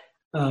dad,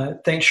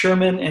 thank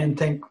Sherman and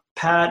thank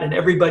Pat and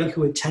everybody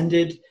who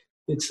attended.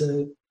 It's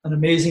an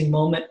amazing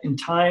moment in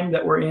time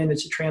that we're in.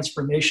 It's a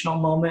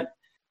transformational moment.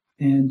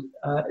 And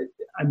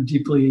I'm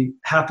deeply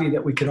happy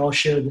that we could all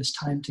share this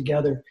time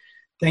together.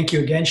 Thank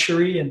you again,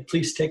 Cherie, and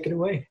please take it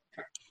away.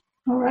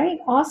 All right,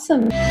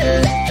 awesome.